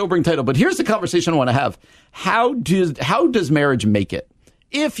is a sobering title. But here's the conversation I want to have. How does marriage make it?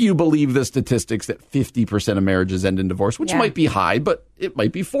 If you believe the statistics that 50% of marriages end in divorce, which might be high, but it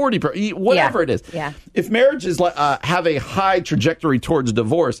might be 40%, whatever it is. Yeah. If marriages have a high trajectory towards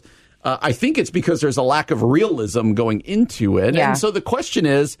divorce, I think it's because there's a lack of realism going into it. Yeah. And so the question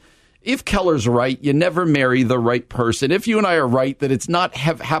is, if Keller's right, you never marry the right person. If you and I are right that it's not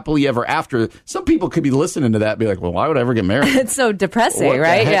happily ever after, some people could be listening to that and be like, well, why would I ever get married? It's so depressing, what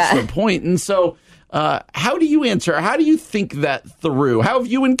right? The heck's the point? And so how do you answer? How do you think that through? How have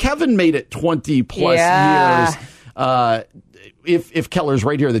you and Kevin made it 20 plus years? If Keller's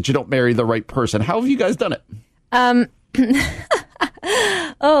right here that you don't marry the right person, how have you guys done it?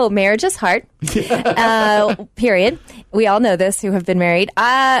 Marriage is hard. Period. We all know this who have been married.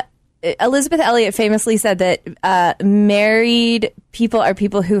 Elizabeth Elliot famously said that married people are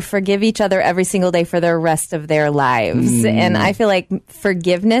people who forgive each other every single day for the rest of their lives. And I feel like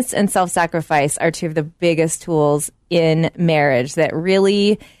forgiveness and self-sacrifice are two of the biggest tools in marriage that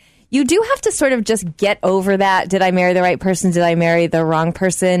really, you do have to sort of just get over that. Did I marry the right person? Did I marry the wrong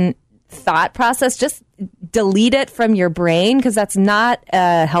person? Thought process. Just delete it from your brain because that's not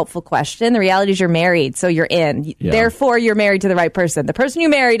a helpful question. The reality is you're married, so you're in. Yeah. Therefore, you're married to the right person. The person you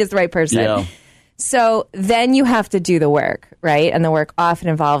married is the right person. Yeah. So then you have to do the work, right? And the work often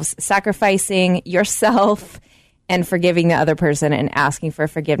involves sacrificing yourself and forgiving the other person and asking for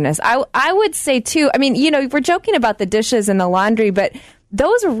forgiveness. I would say, too, I mean, we're joking about the dishes and the laundry, but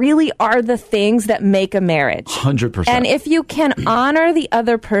those really are the things that make a marriage. 100%. And if you can honor the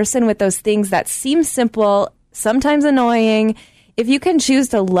other person with those things that seem simple, sometimes annoying, if you can choose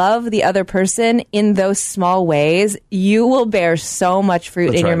to love the other person in those small ways, you will bear so much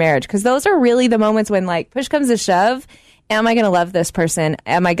fruit in your marriage. Because those are really the moments when, like, push comes to shove. Am I going to love this person?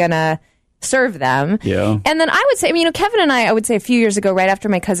 Am I going to serve them? Yeah. And then I would say, Kevin and I would say a few years ago, right after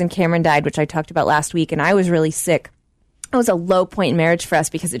my cousin Cameron died, which I talked about last week, and I was really sick. It was a low point in marriage for us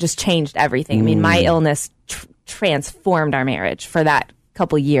because it just changed everything. My illness transformed our marriage for that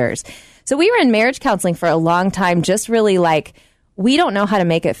couple years. So we were in marriage counseling for a long time, just really like, we don't know how to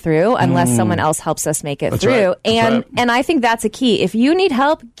make it through unless someone else helps us make it through. Right. And I think that's a key. If you need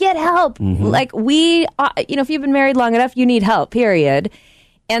help, get help. Like if you've been married long enough, you need help, period.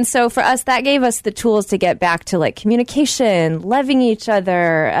 And so for us, that gave us the tools to get back to like communication, loving each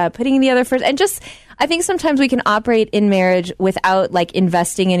other, putting the other first. And just, I think sometimes we can operate in marriage without like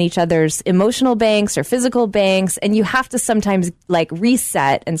investing in each other's emotional banks or physical banks. And you have to sometimes like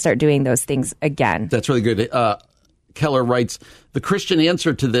reset and start doing those things again. That's really good. Keller writes, the Christian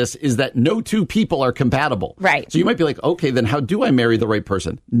answer to this is that no two people are compatible. Right. So you might be like, okay, then how do I marry the right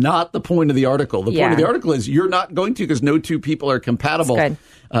person? Not the point of the article. The point of the article is you're not going to because no two people are compatible. That's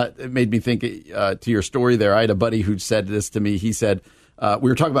good. It made me think to your story there. I had a buddy who said this to me. He said,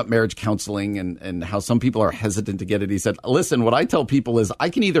 we were talking about marriage counseling and how some people are hesitant to get it. He said, listen, what I tell people is I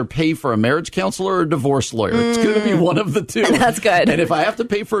can either pay for a marriage counselor or a divorce lawyer. It's going to be one of the two. That's good. And if I have to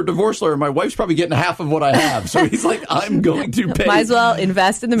pay for a divorce lawyer, my wife's probably getting half of what I have. So he's like, I'm going to pay. Might as well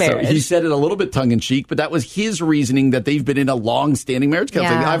invest in the marriage. So he said it a little bit tongue in cheek, but that was his reasoning that they've been in a long-standing marriage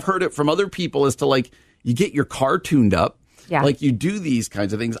counseling. Yeah. I've heard it from other people as to like, you get your car tuned up. Yeah. Like you do these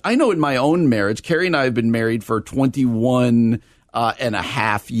kinds of things. I know in my own marriage, Carrie and I have been married for 21 and a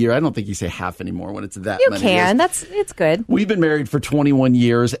half year. I don't think you say half anymore when it's that many years. It's good. We've been married for 21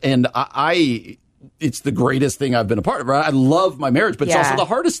 years, and it's the greatest thing I've been a part of. Right? I love my marriage, but it's also the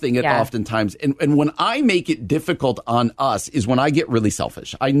hardest thing oftentimes. And when I make it difficult on us is when I get really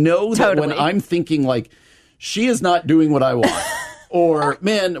selfish. I know that when I'm thinking like, she is not doing what I want. Or,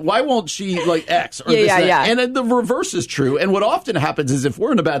 man, why won't she like X? Or this, that? And the reverse is true. And what often happens is if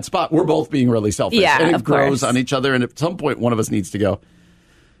we're in a bad spot, we're both being really selfish. Yeah, and it grows on each other. And at some point, one of us needs to go,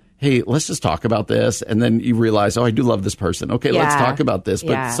 hey, let's just talk about this. And then you realize, oh, I do love this person. Okay, let's talk about this.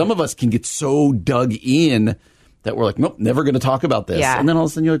 But some of us can get so dug in that we're like, nope, never going to talk about this. Yeah. And then all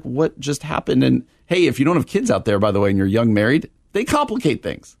of a sudden you're like, what just happened? And hey, if you don't have kids out there, by the way, and you're young married, they complicate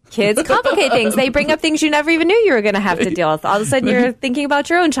things. Kids complicate things. They bring up things you never even knew you were going to have to deal with. All of a sudden, you're thinking about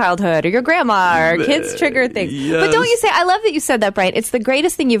your own childhood or your grandma, or kids trigger things. Yes. But don't you say, I love that you said that, Brian. It's the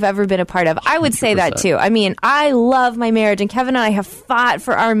greatest thing you've ever been a part of. I would say that, too. I mean, I love my marriage, and Kevin and I have fought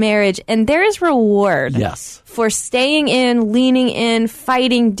for our marriage, and there is reward. Yes. For staying in, leaning in,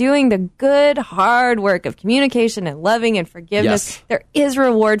 fighting, doing the good, hard work of communication and loving and forgiveness. Yes. There is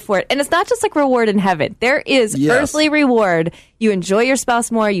reward for it. And it's not just like reward in heaven. There is earthly reward. You enjoy your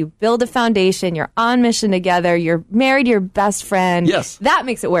spouse more. You build a foundation. You're on mission together. You're married to your best friend. Yes. That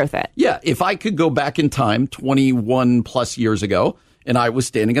makes it worth it. Yeah. If I could go back in time 21 plus years ago and I was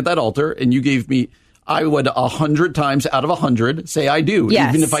standing at that altar and you gave me, I would 100 times out of 100 say I do.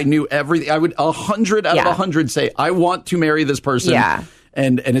 Yes. Even if I knew everything, I would 100 out of 100 say I want to marry this person. Yeah.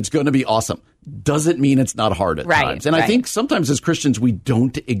 And it's going to be awesome. Doesn't mean it's not hard at times. And I think sometimes as Christians, we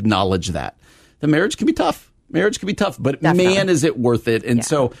don't acknowledge that. The marriage can be tough. Marriage can be tough, but man, is it worth it. And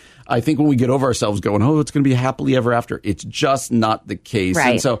so I think when we get over ourselves going, oh, it's going to be happily ever after, it's just not the case.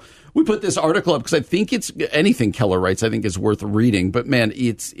 Right. And so we put this article up because I think it's anything Keller writes, I think is worth reading. But man,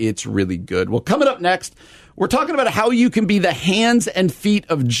 it's really good. Well, coming up next, we're talking about how you can be the hands and feet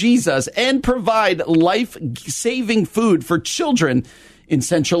of Jesus and provide life-saving food for children in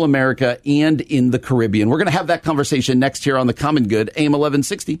Central America and in the Caribbean. We're going to have that conversation next here on The Common Good, AM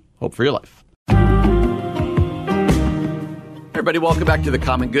 1160. Hope for your life. Everybody, welcome back to The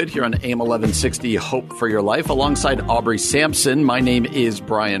Common Good here on AM 1160, Hope for Your Life. Alongside Aubrey Sampson, my name is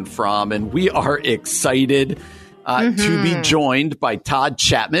Brian Fromm, and we are excited to be joined by Todd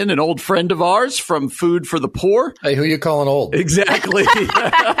Chapman, an old friend of ours from Food for the Poor. Hey, who you calling old? Exactly.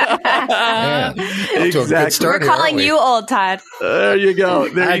 Man, exactly. We're calling you old, Todd. There you go.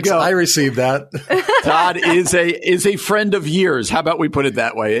 There you go. I received that. Todd is a friend of years. How about we put it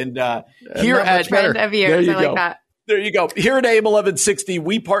that way? And here at friend of years, I like that. There you go. Here at AM 1160,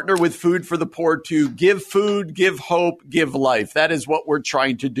 we partner with Food for the Poor to give food, give hope, give life. That is what we're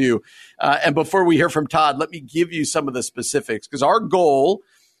trying to do. And before we hear from Todd, let me give you some of the specifics, because our goal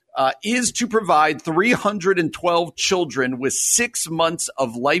is to provide 312 children with 6 months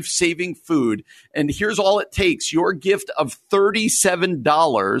of life-saving food. And here's all it takes. Your gift of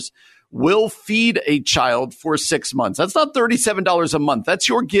 $37 will feed a child for 6 months. That's not $37 a month. That's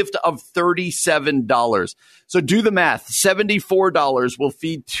your gift of $37. So do the math. $74 will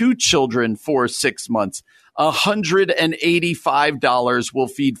feed 2 children for 6 months. $185 will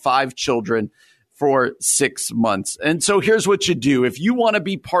feed 5 children for 6 months. And so here's what you do. If you want to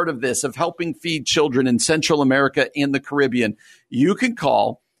be part of this, of helping feed children in Central America and the Caribbean, you can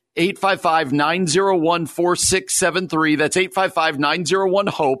call 855-901-4673. That's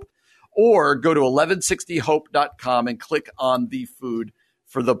 855-901-HOPE. Or go to 1160hope.com and click on the Food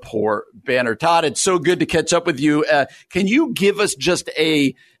for the Poor banner. Todd, it's so good to catch up with you. Can you give us just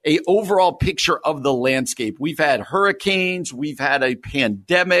a overall picture of the landscape? We've had hurricanes. We've had a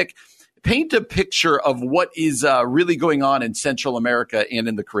pandemic. Paint a picture of what is really going on in Central America and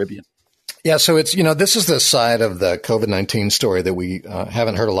in the Caribbean. Yeah, so it's, this is the side of the COVID-19 story that we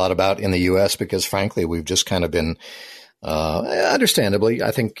haven't heard a lot about in the U.S. because, frankly, we've just kind of been understandably,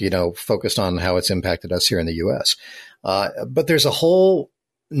 I think, focused on how it's impacted us here in the U.S. But there's a whole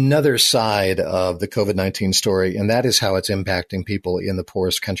another side of the COVID-19 story, and that is how it's impacting people in the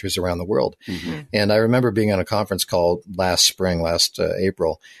poorest countries around the world. Mm-hmm. And I remember being on a conference call last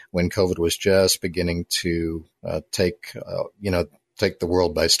April, when COVID was just beginning to take the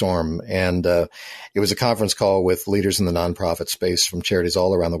world by storm. And it was a conference call with leaders in the nonprofit space from charities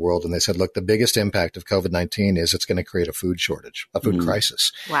all around the world. And they said, look, the biggest impact of COVID-19 is it's going to create a food shortage, a food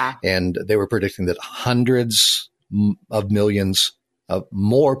crisis. Wow. And they were predicting that hundreds of millions of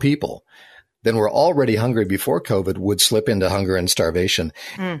more people than were already hungry before COVID would slip into hunger and starvation.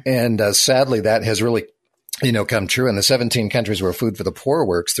 And sadly, that has really come true in the 17 countries where Food for the Poor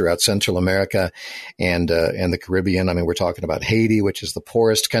works throughout Central America and the Caribbean. I mean, we're talking about Haiti, which is the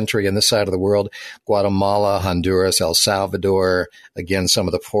poorest country in this side of the world, Guatemala, Honduras, El Salvador, again, some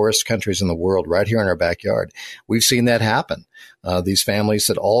of the poorest countries in the world right here in our backyard. We've seen that happen. These families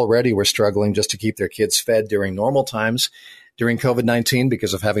that already were struggling just to keep their kids fed during normal times, during COVID-19,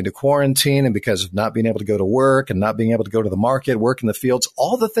 because of having to quarantine and because of not being able to go to work and not being able to go to the market, work in the fields,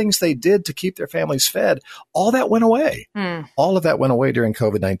 all the things they did to keep their families fed, all that went away. All of that went away during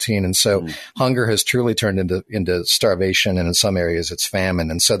COVID-19. And so hunger has truly turned into starvation, and in some areas it's famine.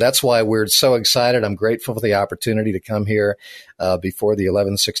 And so that's why we're so excited. I'm grateful for the opportunity to come here before the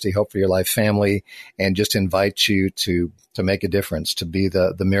 1160 Hope for Your Life family and just invite you to make a difference, to be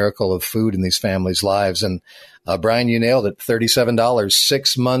the miracle of food in these families' lives. And Brian, you nailed it. $37,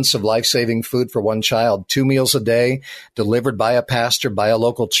 6 months of life-saving food for one child, 2 meals a day, delivered by a pastor, by a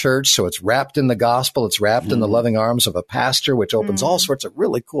local church. So it's wrapped in the gospel. It's wrapped in the loving arms of a pastor, which opens all sorts of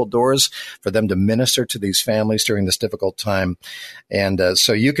really cool doors for them to minister to these families during this difficult time. And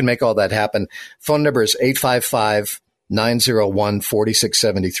so you can make all that happen. Phone number is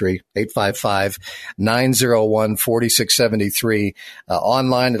 855-901-4673, 855-901-4673,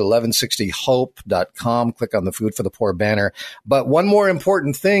 online at 1160hope.com. Click on the Food for the Poor banner. But one more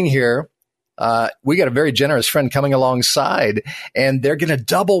important thing here, we got a very generous friend coming alongside, and they're going to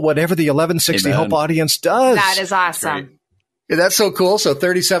double whatever the 1160 Amen. Hope audience does. That is awesome. Yeah, that's so cool. So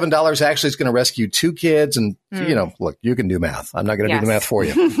 $37 actually is going to rescue 2 kids. And, look, you can do math. I'm not going to do the math for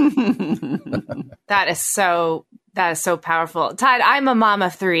you. That is so powerful. Todd, I'm a mom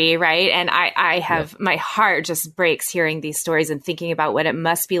of 3, right? And I have, my heart just breaks hearing these stories and thinking about what it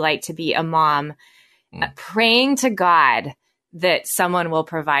must be like to be a mom, praying to God that someone will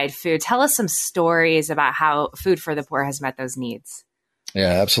provide food. Tell us some stories about how Food for the Poor has met those needs.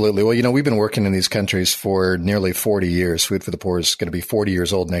 Yeah, absolutely. Well, we've been working in these countries for nearly 40 years. Food for the Poor is going to be 40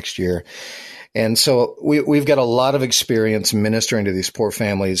 years old next year. And so we've got a lot of experience ministering to these poor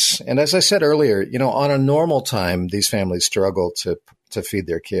families. And as I said earlier, on a normal time, these families struggle to feed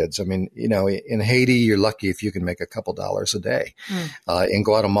their kids. I mean, in Haiti, you're lucky if you can make a couple dollars a day. In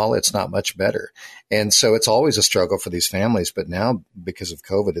Guatemala, it's not much better. And so it's always a struggle for these families. But now, because of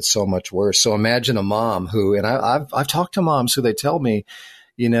COVID, it's so much worse. So imagine a mom who, and I've talked to moms who they tell me,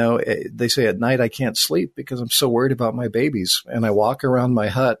 they say at night, I can't sleep because I'm so worried about my babies. And I walk around my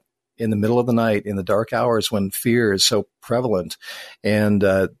hut in the middle of the night, in the dark hours when fear is so prevalent. And,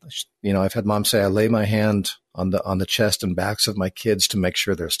 I've had moms say, I lay my hand on the chest and backs of my kids to make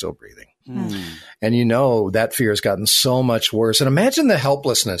sure they're still breathing. And that fear has gotten so much worse. And imagine the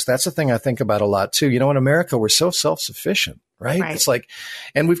helplessness. That's the thing I think about a lot too. In America, we're so self-sufficient, right? It's like,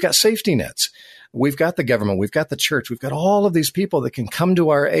 and we've got safety nets. We've got the government, we've got the church, we've got all of these people that can come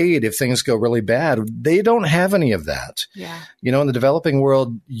to our aid if things go really bad. They don't have any of that. Yeah. You know, in the developing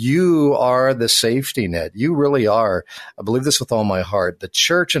world, you are the safety net. You really are. I believe this with all my heart. The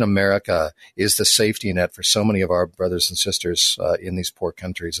church in America is the safety net for so many of our brothers and sisters in these poor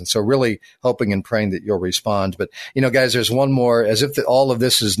countries. And so really hoping and praying that you'll respond. But, you know, guys, there's one more, as if all of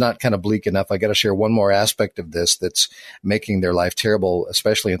this is not kind of bleak enough. I got to share one more aspect of this that's making their life terrible,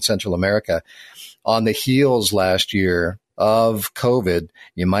 especially in Central America. On the heels last year of COVID,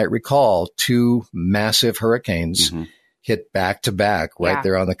 you might recall 2 massive hurricanes hit back to back right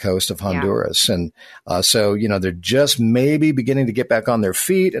there on the coast of Honduras. And so, you know, they're just maybe beginning to get back on their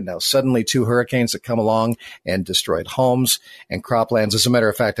feet. And now suddenly 2 hurricanes that come along and destroyed homes and croplands. As a matter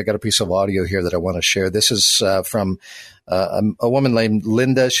of fact, I got a piece of audio here that I want to share. This is from a woman named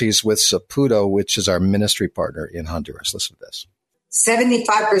Linda. She's with Saputo, which is our ministry partner in Honduras. Listen to this.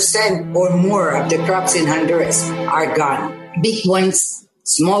 75% or more of the crops in Honduras are gone. Big ones,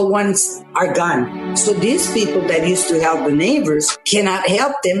 small ones are gone. So these people that used to help the neighbors cannot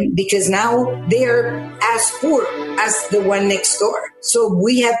help them because now they're as poor as the one next door. So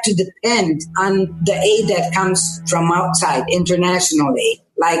we have to depend on the aid that comes from outside, international aid,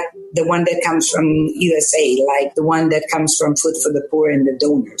 like the one that comes from USA, like the one that comes from Food for the Poor and the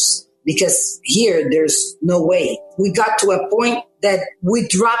donors. Because here, there's no way. We got to a point that we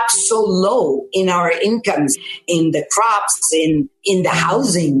dropped so low in our incomes, in the crops, in the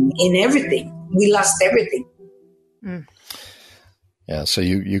housing, in everything. We lost everything. Yeah, so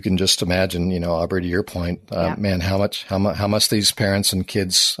you can just imagine, you know, Aubrey, to your point, man, how much these parents and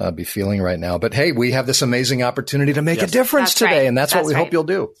kids be feeling right now. But hey, we have this amazing opportunity to make a difference today, and that's what we hope you'll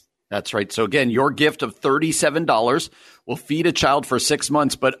do. That's right. So again, your gift of $37 will feed a child for 6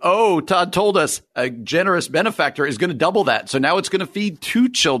 months. But Todd told us a generous benefactor is going to double that. So now it's going to feed 2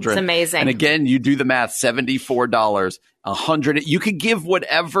 children. It's amazing. And again, you do the math, $74, $100. You could give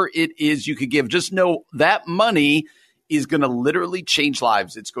whatever it is you could give. Just know that money is going to literally change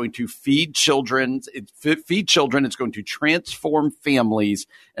lives. It's going to feed children. It's going to transform families.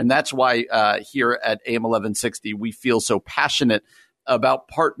 And that's why here at AM 1160, we feel so passionate about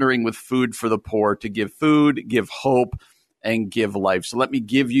partnering with Food for the Poor to give food, give hope, and give life. So let me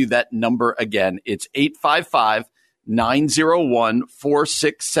give you that number again. It's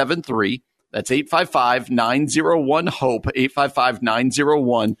 855-901-4673. That's 855-901-HOPE,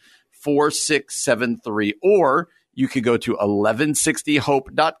 855-901-4673. Or you could go to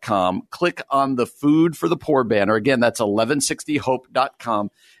 1160hope.com, click on the Food for the Poor banner. Again, that's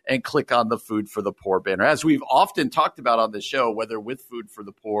 1160hope.com. and click on the Food for the Poor banner. As we've often talked about on the show, whether with Food for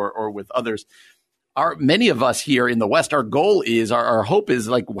the Poor or with others, many of us here in the West, our goal is, our hope is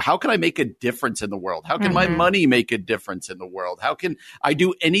like, how can I make a difference in the world? How can my money make a difference in the world? How can I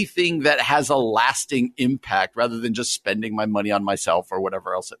do anything that has a lasting impact rather than just spending my money on myself or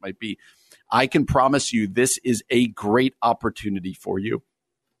whatever else it might be? I can promise you this is a great opportunity for you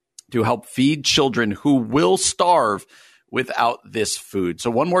to help feed children who will starve without this food.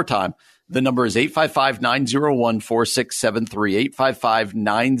 So one more time, the number is 855-901-4673,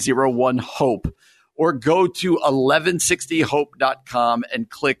 855-901-HOPE, or go to 1160hope.com and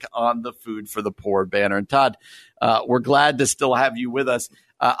click on the Food for the Poor banner. And Todd, we're glad to still have you with us.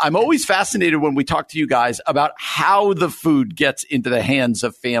 I'm always fascinated when we talk to you guys about how the food gets into the hands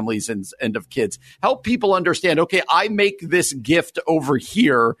of families and of kids. Help people understand, okay, I make this gift over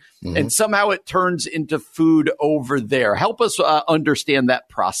here and somehow it turns into food over there. Help us understand that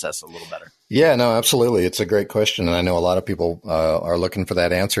process a little better. Yeah, no, absolutely. It's a great question. And I know a lot of people are looking for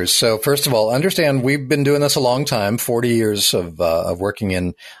that answer. So first of all, understand we've been doing this a long time, 40 years of working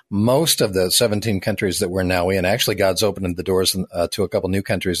in most of the 17 countries that we're now in. Actually, God's opened the doors to a couple new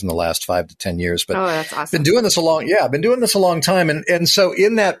countries in the last 5 to 10 years. But that's awesome. I've been doing this a long time. And so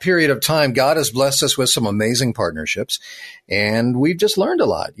in that period of time, God has blessed us with some amazing partnerships. And we've just learned a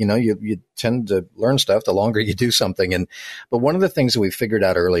lot. You know, you tend to learn stuff the longer you do something. But one of the things that we figured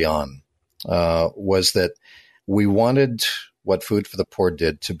out early on was that we wanted what Food for the Poor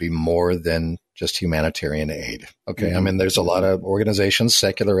did to be more than just humanitarian aid. Okay. I mean, there's a lot of organizations,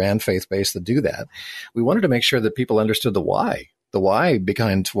 secular and faith-based, that do that. We wanted to make sure that people understood the why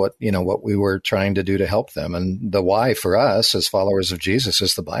behind what we were trying to do to help them. And the why for us as followers of Jesus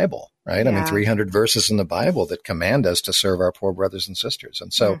is the Bible, right? Yeah. I mean, 300 verses in the Bible that command us to serve our poor brothers and sisters.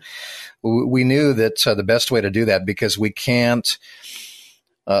 And so we knew that the best way to do that, because we can't,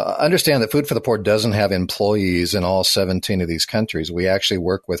 understand that Food for the Poor doesn't have employees in all 17 of these countries. We actually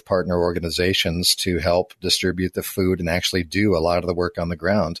work with partner organizations to help distribute the food and actually do a lot of the work on the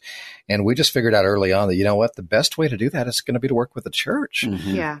ground. And we just figured out early on that, you know what, the best way to do that is going to be to work with the church.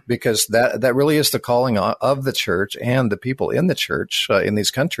 Yeah. Because that really is the calling of the church and the people in the church in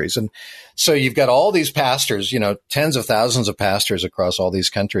these countries. And so you've got all these pastors, tens of thousands of pastors across all these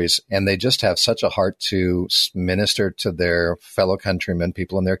countries, and they just have such a heart to minister to their fellow countrymen,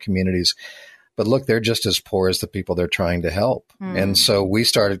 people in their communities. But look, they're just as poor as the people they're trying to help. And so we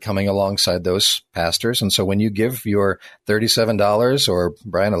started coming alongside those pastors. And so when you give your $37, or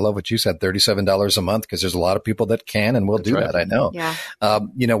Brian, I love what you said, $37 a month, because there's a lot of people that can and will do that. I know. Yeah.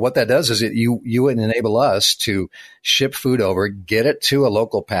 What that does is you enable us to ship food over, get it to a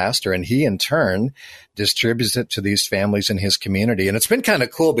local pastor, and he in turn distributes it to these families in his community. And it's been kind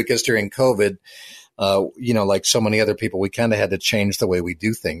of cool because during COVID, like so many other people, we kind of had to change the way we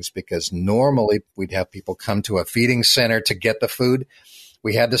do things, because normally we'd have people come to a feeding center to get the food.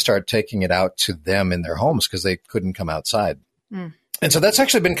 We had to start taking it out to them in their homes because they couldn't come outside. And so that's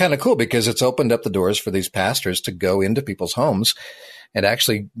actually been kind of cool, because it's opened up the doors for these pastors to go into people's homes and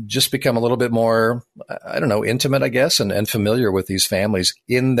actually just become a little bit more, intimate, I guess, and familiar with these families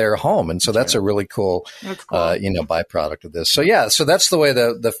in their home. And so that's a really cool, byproduct of this. So so that's the way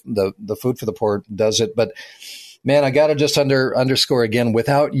the Food for the Poor does it. But man, I got to just underscore again,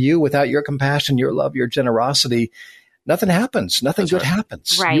 without you, without your compassion, your love, your generosity, nothing happens. Nothing good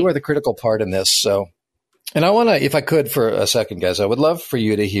happens. Right. You are the critical part in this. So. And I want to, if I could for a second, guys, I would love for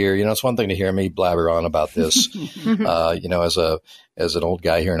you to hear, it's one thing to hear me blabber on about this, as an old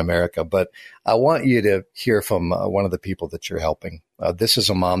guy here in America, but I want you to hear from one of the people that you're helping. This is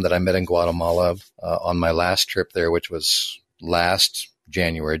a mom that I met in Guatemala on my last trip there, which was last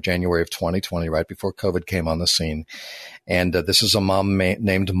January of 2020, right before COVID came on the scene. And this is a mom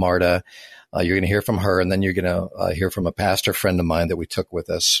named Marta. You're going to hear from her, and then you're going to hear from a pastor friend of mine that we took with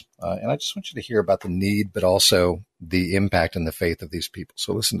us. And I just want you to hear about the need, but also the impact and the faith of these people.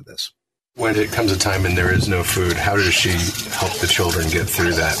 So listen to this. When it comes a time and there is no food, how does she help the children get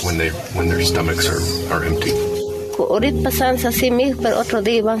through that when their stomachs are empty? I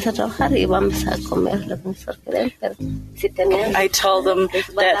tell them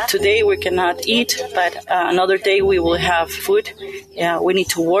that today we cannot eat, but another day we will have food. Yeah, we need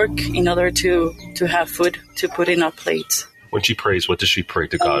to work in order to have food to put in our plates. When she prays, what does she pray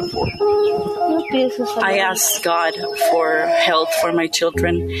to God for? I ask God for health for my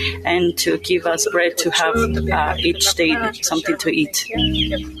children and to give us bread to have each day something to eat.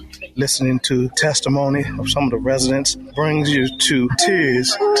 Listening to testimony of some of the residents brings you to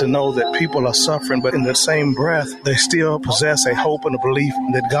tears to know that people are suffering, but in the same breath, they still possess a hope and a belief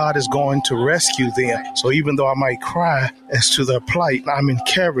that God is going to rescue them. So even though I might cry as to their plight, I'm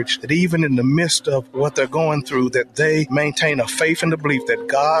encouraged that even in the midst of what they're going through, that they maintain a faith and a belief that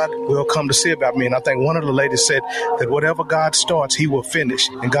God will come to see about me. And I think one of the ladies said that whatever God starts, he will finish.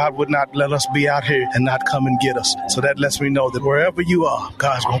 And God would not let us be out here and not come and get us. So that lets me know that wherever you are,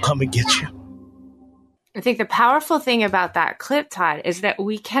 God's going to come and get you. I think the powerful thing about that clip, Todd, is that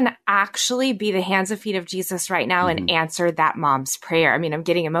we can actually be the hands and feet of Jesus right now and answer that mom's prayer. I mean, I'm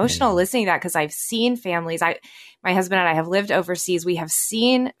getting emotional listening to that because I've seen families. My husband and I have lived overseas. We have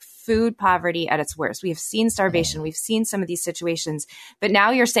seen food poverty at its worst. We have seen starvation. We've seen some of these situations, but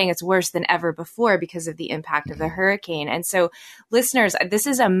now you're saying it's worse than ever before because of the impact of the hurricane. And so listeners, this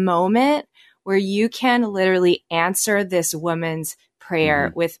is a moment where you can literally answer this woman's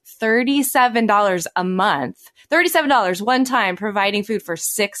prayer with $37 a month, $37 one time, providing food for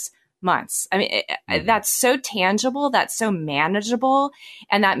 6 months. I mean, that's so tangible, that's so manageable,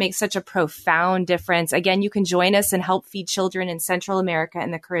 and that makes such a profound difference. Again, you can join us and help feed children in Central America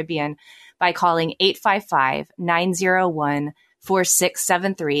and the Caribbean by calling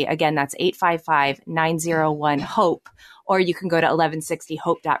 855-901-4673. Again, that's 855-901-HOPE, or you can go to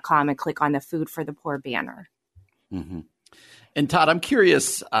 1160hope.com and click on the Food for the Poor banner. Mm-hmm. And Todd, I'm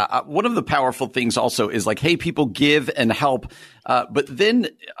curious, one of the powerful things also is like, hey, people give and help. But then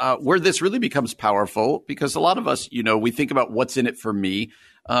where this really becomes powerful, because a lot of us, we think about what's in it for me.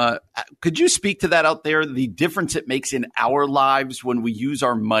 Could you speak to that out there, the difference it makes in our lives when we use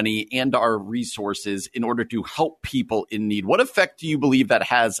our money and our resources in order to help people in need? What effect do you believe that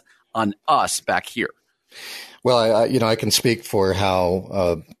has on us back here? Well, I can speak for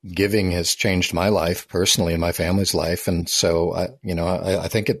how giving has changed my life personally and my family's life. And so, I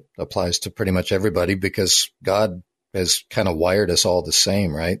think it applies to pretty much everybody because God has kind of wired us all the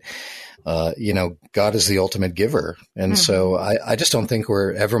same, right? God is the ultimate giver. And so I just don't think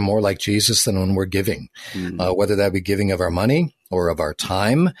we're ever more like Jesus than when we're giving, whether that be giving of our money or of our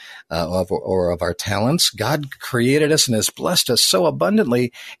time, or of our talents. God created us and has blessed us so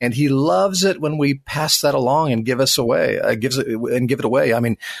abundantly, and he loves it when we pass that along and give it away. I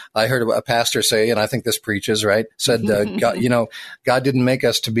mean, I heard a pastor say, and I think this preaches, right? Said, God didn't make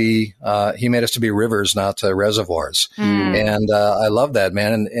us to be, he made us to be rivers, not reservoirs. And I love that,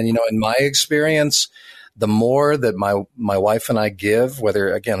 man. And in my experience, the more that my wife and I give,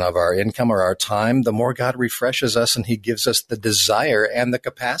 whether, again, of our income or our time, the more God refreshes us, and he gives us the desire and the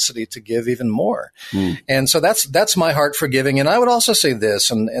capacity to give even more. And so that's my heart for giving. And I would also say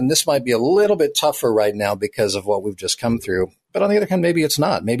this, and this might be a little bit tougher right now because of what we've just come through. But on the other hand, maybe it's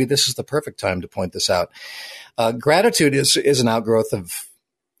not. Maybe this is the perfect time to point this out. Gratitude is an outgrowth of,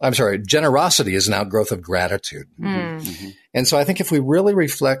 generosity is an outgrowth of gratitude. And so I think if we really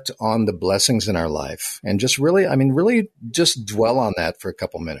reflect on the blessings in our life and just really just dwell on that for a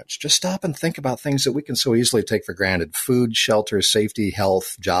couple minutes, just stop and think about things that we can so easily take for granted: food, shelter, safety,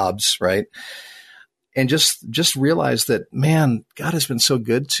 health, jobs, right? And just realize that, man, God has been so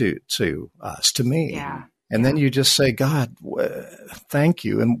good to us, to me. Yeah. And then you just say, God, thank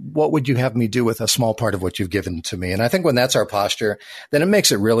you. And what would you have me do with a small part of what you've given to me? And I think when that's our posture, then it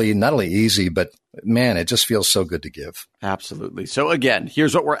makes it really not only easy, but man, it just feels so good to give. Absolutely. So again,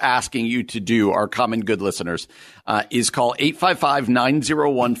 here's what we're asking you to do, our common good listeners, is call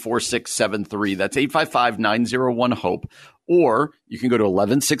 855-901-4673. That's 855-901-HOPE. Or you can go to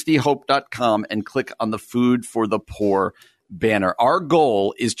 1160hope.com and click on the Food for the Poor banner. Our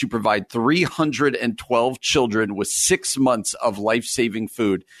goal is to provide 312 children with 6 months of life-saving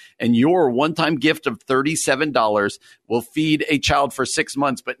food. And your one-time gift of $37 will feed a child for 6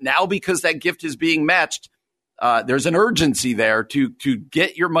 months. But now, because that gift is being matched, there's an urgency there to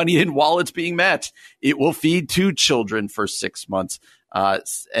get your money in while it's being matched. It will feed 2 children for 6 months.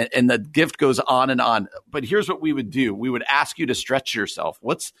 And the gift goes on and on. But here's what we would do. We would ask you to stretch yourself.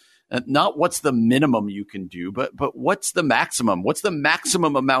 Not what's the minimum you can do, but what's the maximum? What's the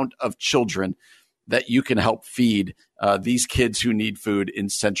maximum amount of children that you can help feed these kids who need food in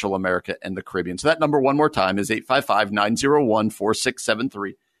Central America and the Caribbean? So that number, one more time, is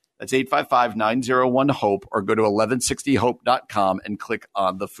 855-901-4673. That's 855-901-HOPE, or go to 1160hope.com and click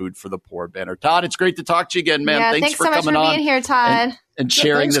on the Food for the Poor banner. Todd, it's great to talk to you again, man. Yeah, thanks for so much coming for on being here, Todd. and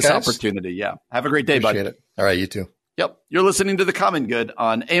sharing this guys. opportunity. Yeah. Have a great day, Appreciate bud. it. All right, you too. Yep. You're listening to The Common Good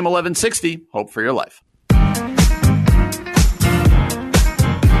on AM 1160. Hope for your life.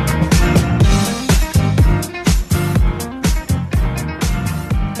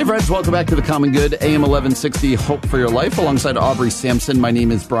 Hey, friends. Welcome back to The Common Good, AM 1160. Hope for your life, alongside Aubrey Sampson. My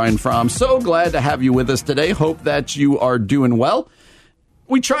name is Brian Fromm. So glad to have you with us today. Hope that you are doing well.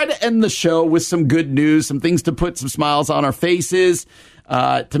 We try to end the show with some good news, some things to put some smiles on our faces,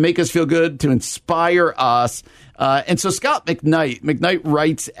 to make us feel good, to inspire us. And so Scott McKnight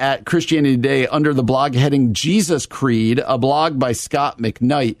writes at Christianity Today under the blog heading Jesus Creed, a blog by Scott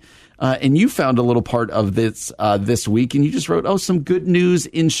McKnight. And you found a little part of this this week, and you just wrote, some good news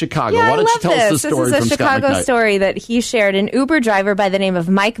in Chicago. Yeah, Why don't you tell us the story from Scott McKnight? This is a Chicago story that he shared. An Uber driver by the name of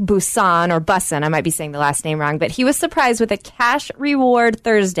Mike Busson, or Busson, I might be saying the last name wrong, but he was surprised with a cash reward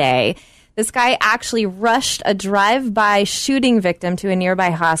Thursday. This guy actually rushed a drive-by shooting victim to a nearby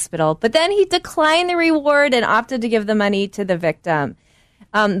hospital, but then he declined the reward and opted to give the money to the victim.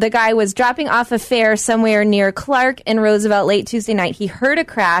 The guy was dropping off a fare somewhere near Clark and Roosevelt late Tuesday night. He heard a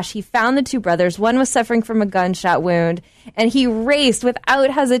crash. He found the 2 brothers. One was suffering from a gunshot wound, and he raced without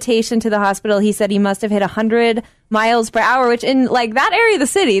hesitation to the hospital. He said he must have hit 100 miles per hour, which in that area of the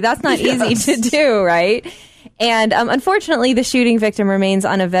city, that's not easy to do, right? And unfortunately, the shooting victim remains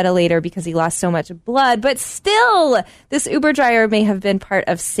on a ventilator because he lost so much blood. But still, this Uber driver may have been part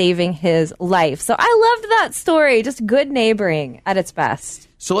of saving his life. So I loved that story. Just good neighboring at its best.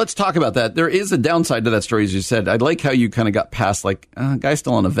 So let's talk about that. There is a downside to that story, as you said. I like how you kind of got past, guy's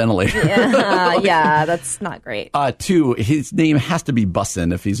still on a ventilator. Yeah, yeah, that's not great. 2, his name has to be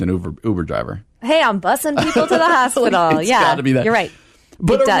Bussin if he's an Uber driver. Hey, I'm bussing people to the hospital. It's gotta be that. You're right.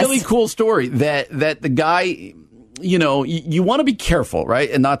 But really cool story that the guy, you want to be careful,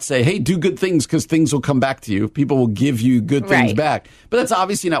 right? And not say, hey, do good things because things will come back to you. People will give you good things back. But that's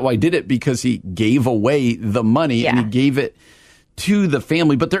obviously not why he did it, because he gave away the money and he gave it to the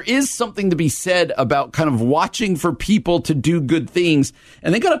family. But there is something to be said about kind of watching for people to do good things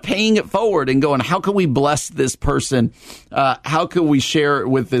and then kind of paying it forward and going, how can we bless this person? How can we share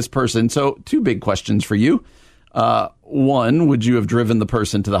with this person? So 2 big questions for you. 1, would you have driven the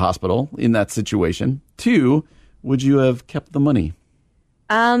person to the hospital in that situation? 2, would you have kept the money?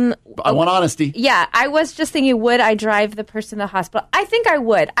 I want honesty. Yeah, I was just thinking, would I drive the person to the hospital? I think I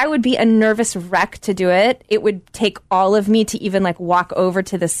would. I would be a nervous wreck to do it. It would take all of me to even like walk over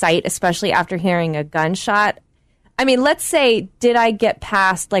to the site, especially after hearing a gunshot. I mean, let's say, did I get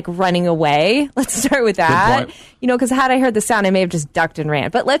past like running away? Let's start with that. You know, because had I heard the sound, I may have just ducked and ran.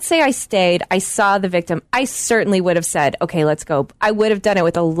 But let's say I stayed, I saw the victim. I certainly would have said, okay, let's go. I would have done it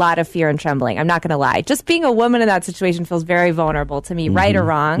with a lot of fear and trembling. I'm not going to lie. Just being a woman in that situation feels very vulnerable to me, right or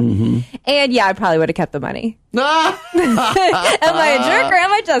wrong. And yeah, I probably would have kept the money. Am I a jerk or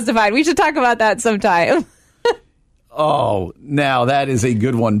am I justified? We should talk about that sometime. Oh, now that is a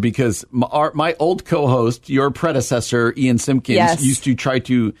good one because my old co-host, your predecessor, Ian Simpkins, used to try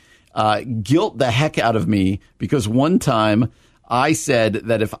to guilt the heck out of me because one time I said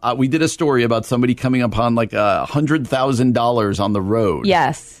that if we did a story about somebody coming upon like $100,000 on the road.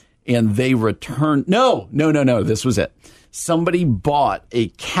 Yes. And they returned. No. This was it. Somebody bought a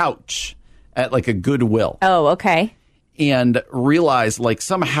couch at like a Goodwill. Oh, okay. And realized like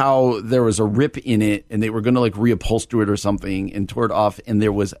somehow there was a rip in it and they were going to like reupholster it or something and tore it off. And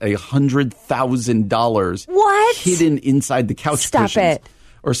there was $100,000 hidden inside the couch cushions. It.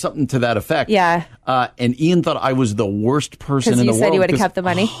 Or something to that effect. Yeah. And Ian thought I was the worst person in the world. Because you said you would have kept the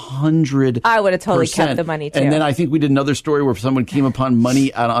money? 100%. I would have totally kept the money too. And then I think we did another story where someone came upon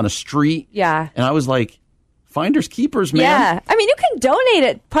money on a street. Yeah. And I was like, finders keepers, man. Yeah. I mean, you can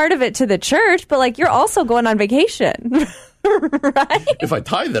donate part of it to the church, but like you're also going on vacation. Right? If I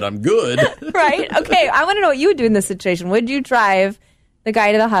tithe it, I'm good. Right? Okay. I want to know what you would do in this situation. Would you drive the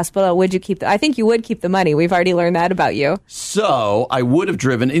guy to the hospital? Would you keep I think you would keep the money. We've already learned that about you. So I would have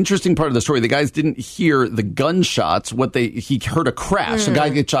driven. Interesting part of the story. The guys didn't hear the gunshots. He heard a crash. The guy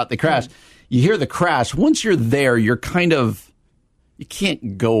gets shot. They crash. You hear the crash. Once you're there, you're kind of, you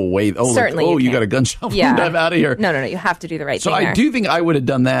can't go away. Oh, certainly. Like, you got a gunshot wound. I'm out of here. No. You have to do the right thing. So I do think I would have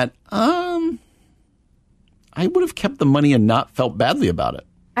done that. I would have kept the money and not felt badly about it.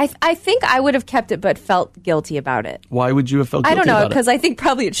 I think I would have kept it but felt guilty about it. Why would you have felt guilty about it? I don't know, because I think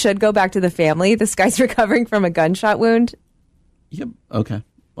probably it should go back to the family. This guy's recovering from a gunshot wound. Yep. Okay.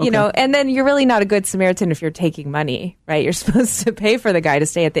 You know, and then you're really not a good Samaritan if you're taking money, right? You're supposed to pay for the guy to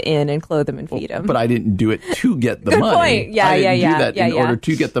stay at the inn and clothe him and feed him. But I didn't do it to get the good money. Point. Yeah, I didn't do that in order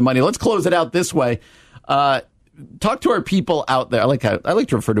to get the money. Let's close it out this way. Talk to our people out there. I like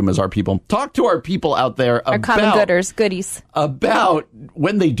to refer to them as our people. Talk to our people out there our common goodies. About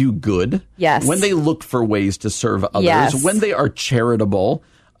when they do good. Yes. When they look for ways to serve others. Yes. When they are charitable.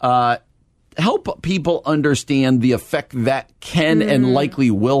 Help people understand the effect that can and likely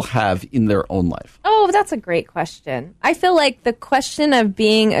will have in their own life. Oh, that's a great question. I feel like the question of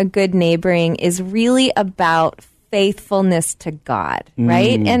being a good neighboring is really about faithfulness to God,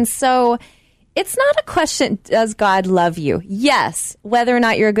 right? And so it's not a question, does God love you? Yes. Whether or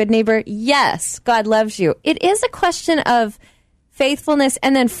not you're a good neighbor, yes, God loves you. It is a question of faithfulness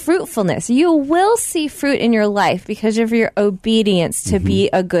and then fruitfulness. You will see fruit in your life because of your obedience to be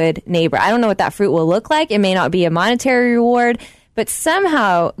a good neighbor. I don't know what that fruit will look like. It may not be a monetary reward, but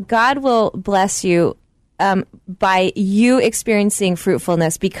somehow God will bless you by you experiencing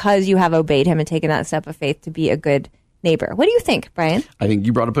fruitfulness because you have obeyed him and taken that step of faith to be a good neighbor. What do you think, Brian? I think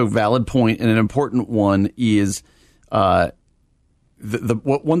you brought up a valid point, and an important one is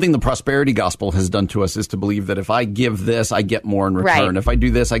one thing the prosperity gospel has done to us is to believe that if I give this, I get more in return. Right. If I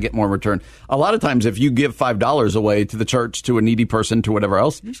do this, I get more in return. A lot of times, if you give $5 away to the church, to a needy person, to whatever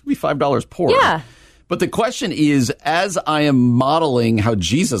else, you're going to be $5 poorer. Yeah. But the question is, as I am modeling how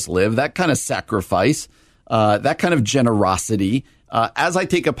Jesus lived, that kind of sacrifice, that kind of generosity, as I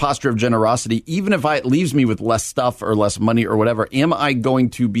take a posture of generosity, even if it leaves me with less stuff or less money or whatever, am I going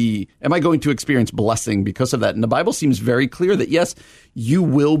to experience blessing because of that? And the Bible seems very clear that yes, you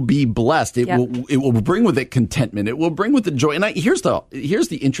will be blessed. It will bring with it contentment. It will bring with it joy. And here's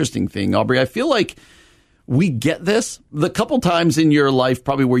the interesting thing, Aubrey. I feel like we get this the couple times in your life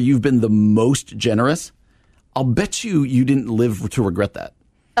probably where you've been the most generous. I'll bet you didn't live to regret that.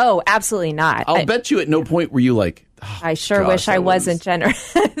 Oh, absolutely not. I'll bet you at no point were you like, I sure wish I wasn't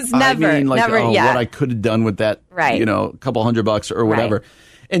generous. Never. What I could have done with that, right. A couple $100 or whatever. Right.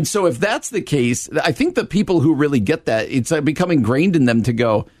 And so if that's the case, I think the people who really get that, it's become ingrained in them to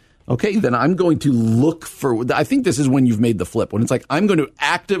go, okay, then I'm going to look for, I think this is when you've made the flip, when it's like, I'm going to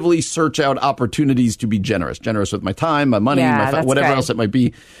actively search out opportunities to be generous with my time, my money, whatever else it might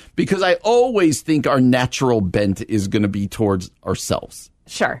be, because I always think our natural bent is going to be towards ourselves.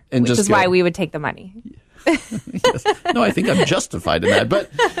 Sure. And which is why we would take the money. Yes. No, I think I'm justified in that.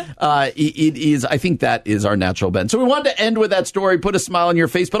 But it is, I think that is our natural bent. So we wanted to end with that story, put a smile on your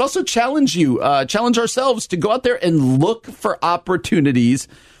face, but also challenge you, challenge ourselves to go out there and look for opportunities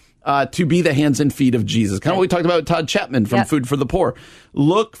to be the hands and feet of Jesus. Kind of what we talked about with Todd Chapman from Food for the Poor.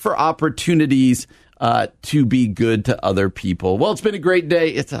 Look for opportunities to be good to other people. Well, it's been a great day.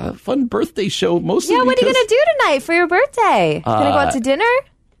 It's a fun birthday show, mostly. Yeah, what are you going to do tonight for your birthday? Going to go out to dinner?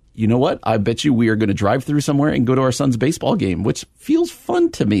 You know what? I bet you we are going to drive through somewhere and go to our son's baseball game, which feels fun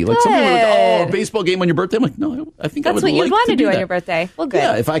to me. Like some people are like, a baseball game on your birthday. I'm like, no, I think I would like to do that. That's what you'd want to do on your birthday. Well, good.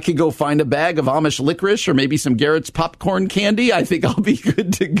 Yeah, if I could go find a bag of Amish licorice or maybe some Garrett's popcorn candy, I think I'll be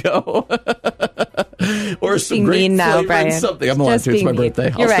good to go. Or just some great now, Brian. Something. I'm allowed to. It's my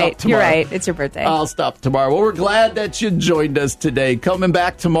birthday. You're right. You're right. It's your birthday. I'll stop tomorrow. Well, we're glad that you joined us today. Coming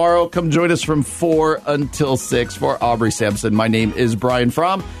back tomorrow. Come join us from 4 until 6 for Aubrey Sampson. My name is Brian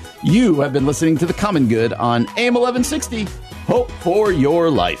Fromm. You have been listening to The Common Good on AM 1160. Hope for your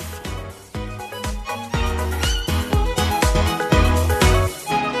life.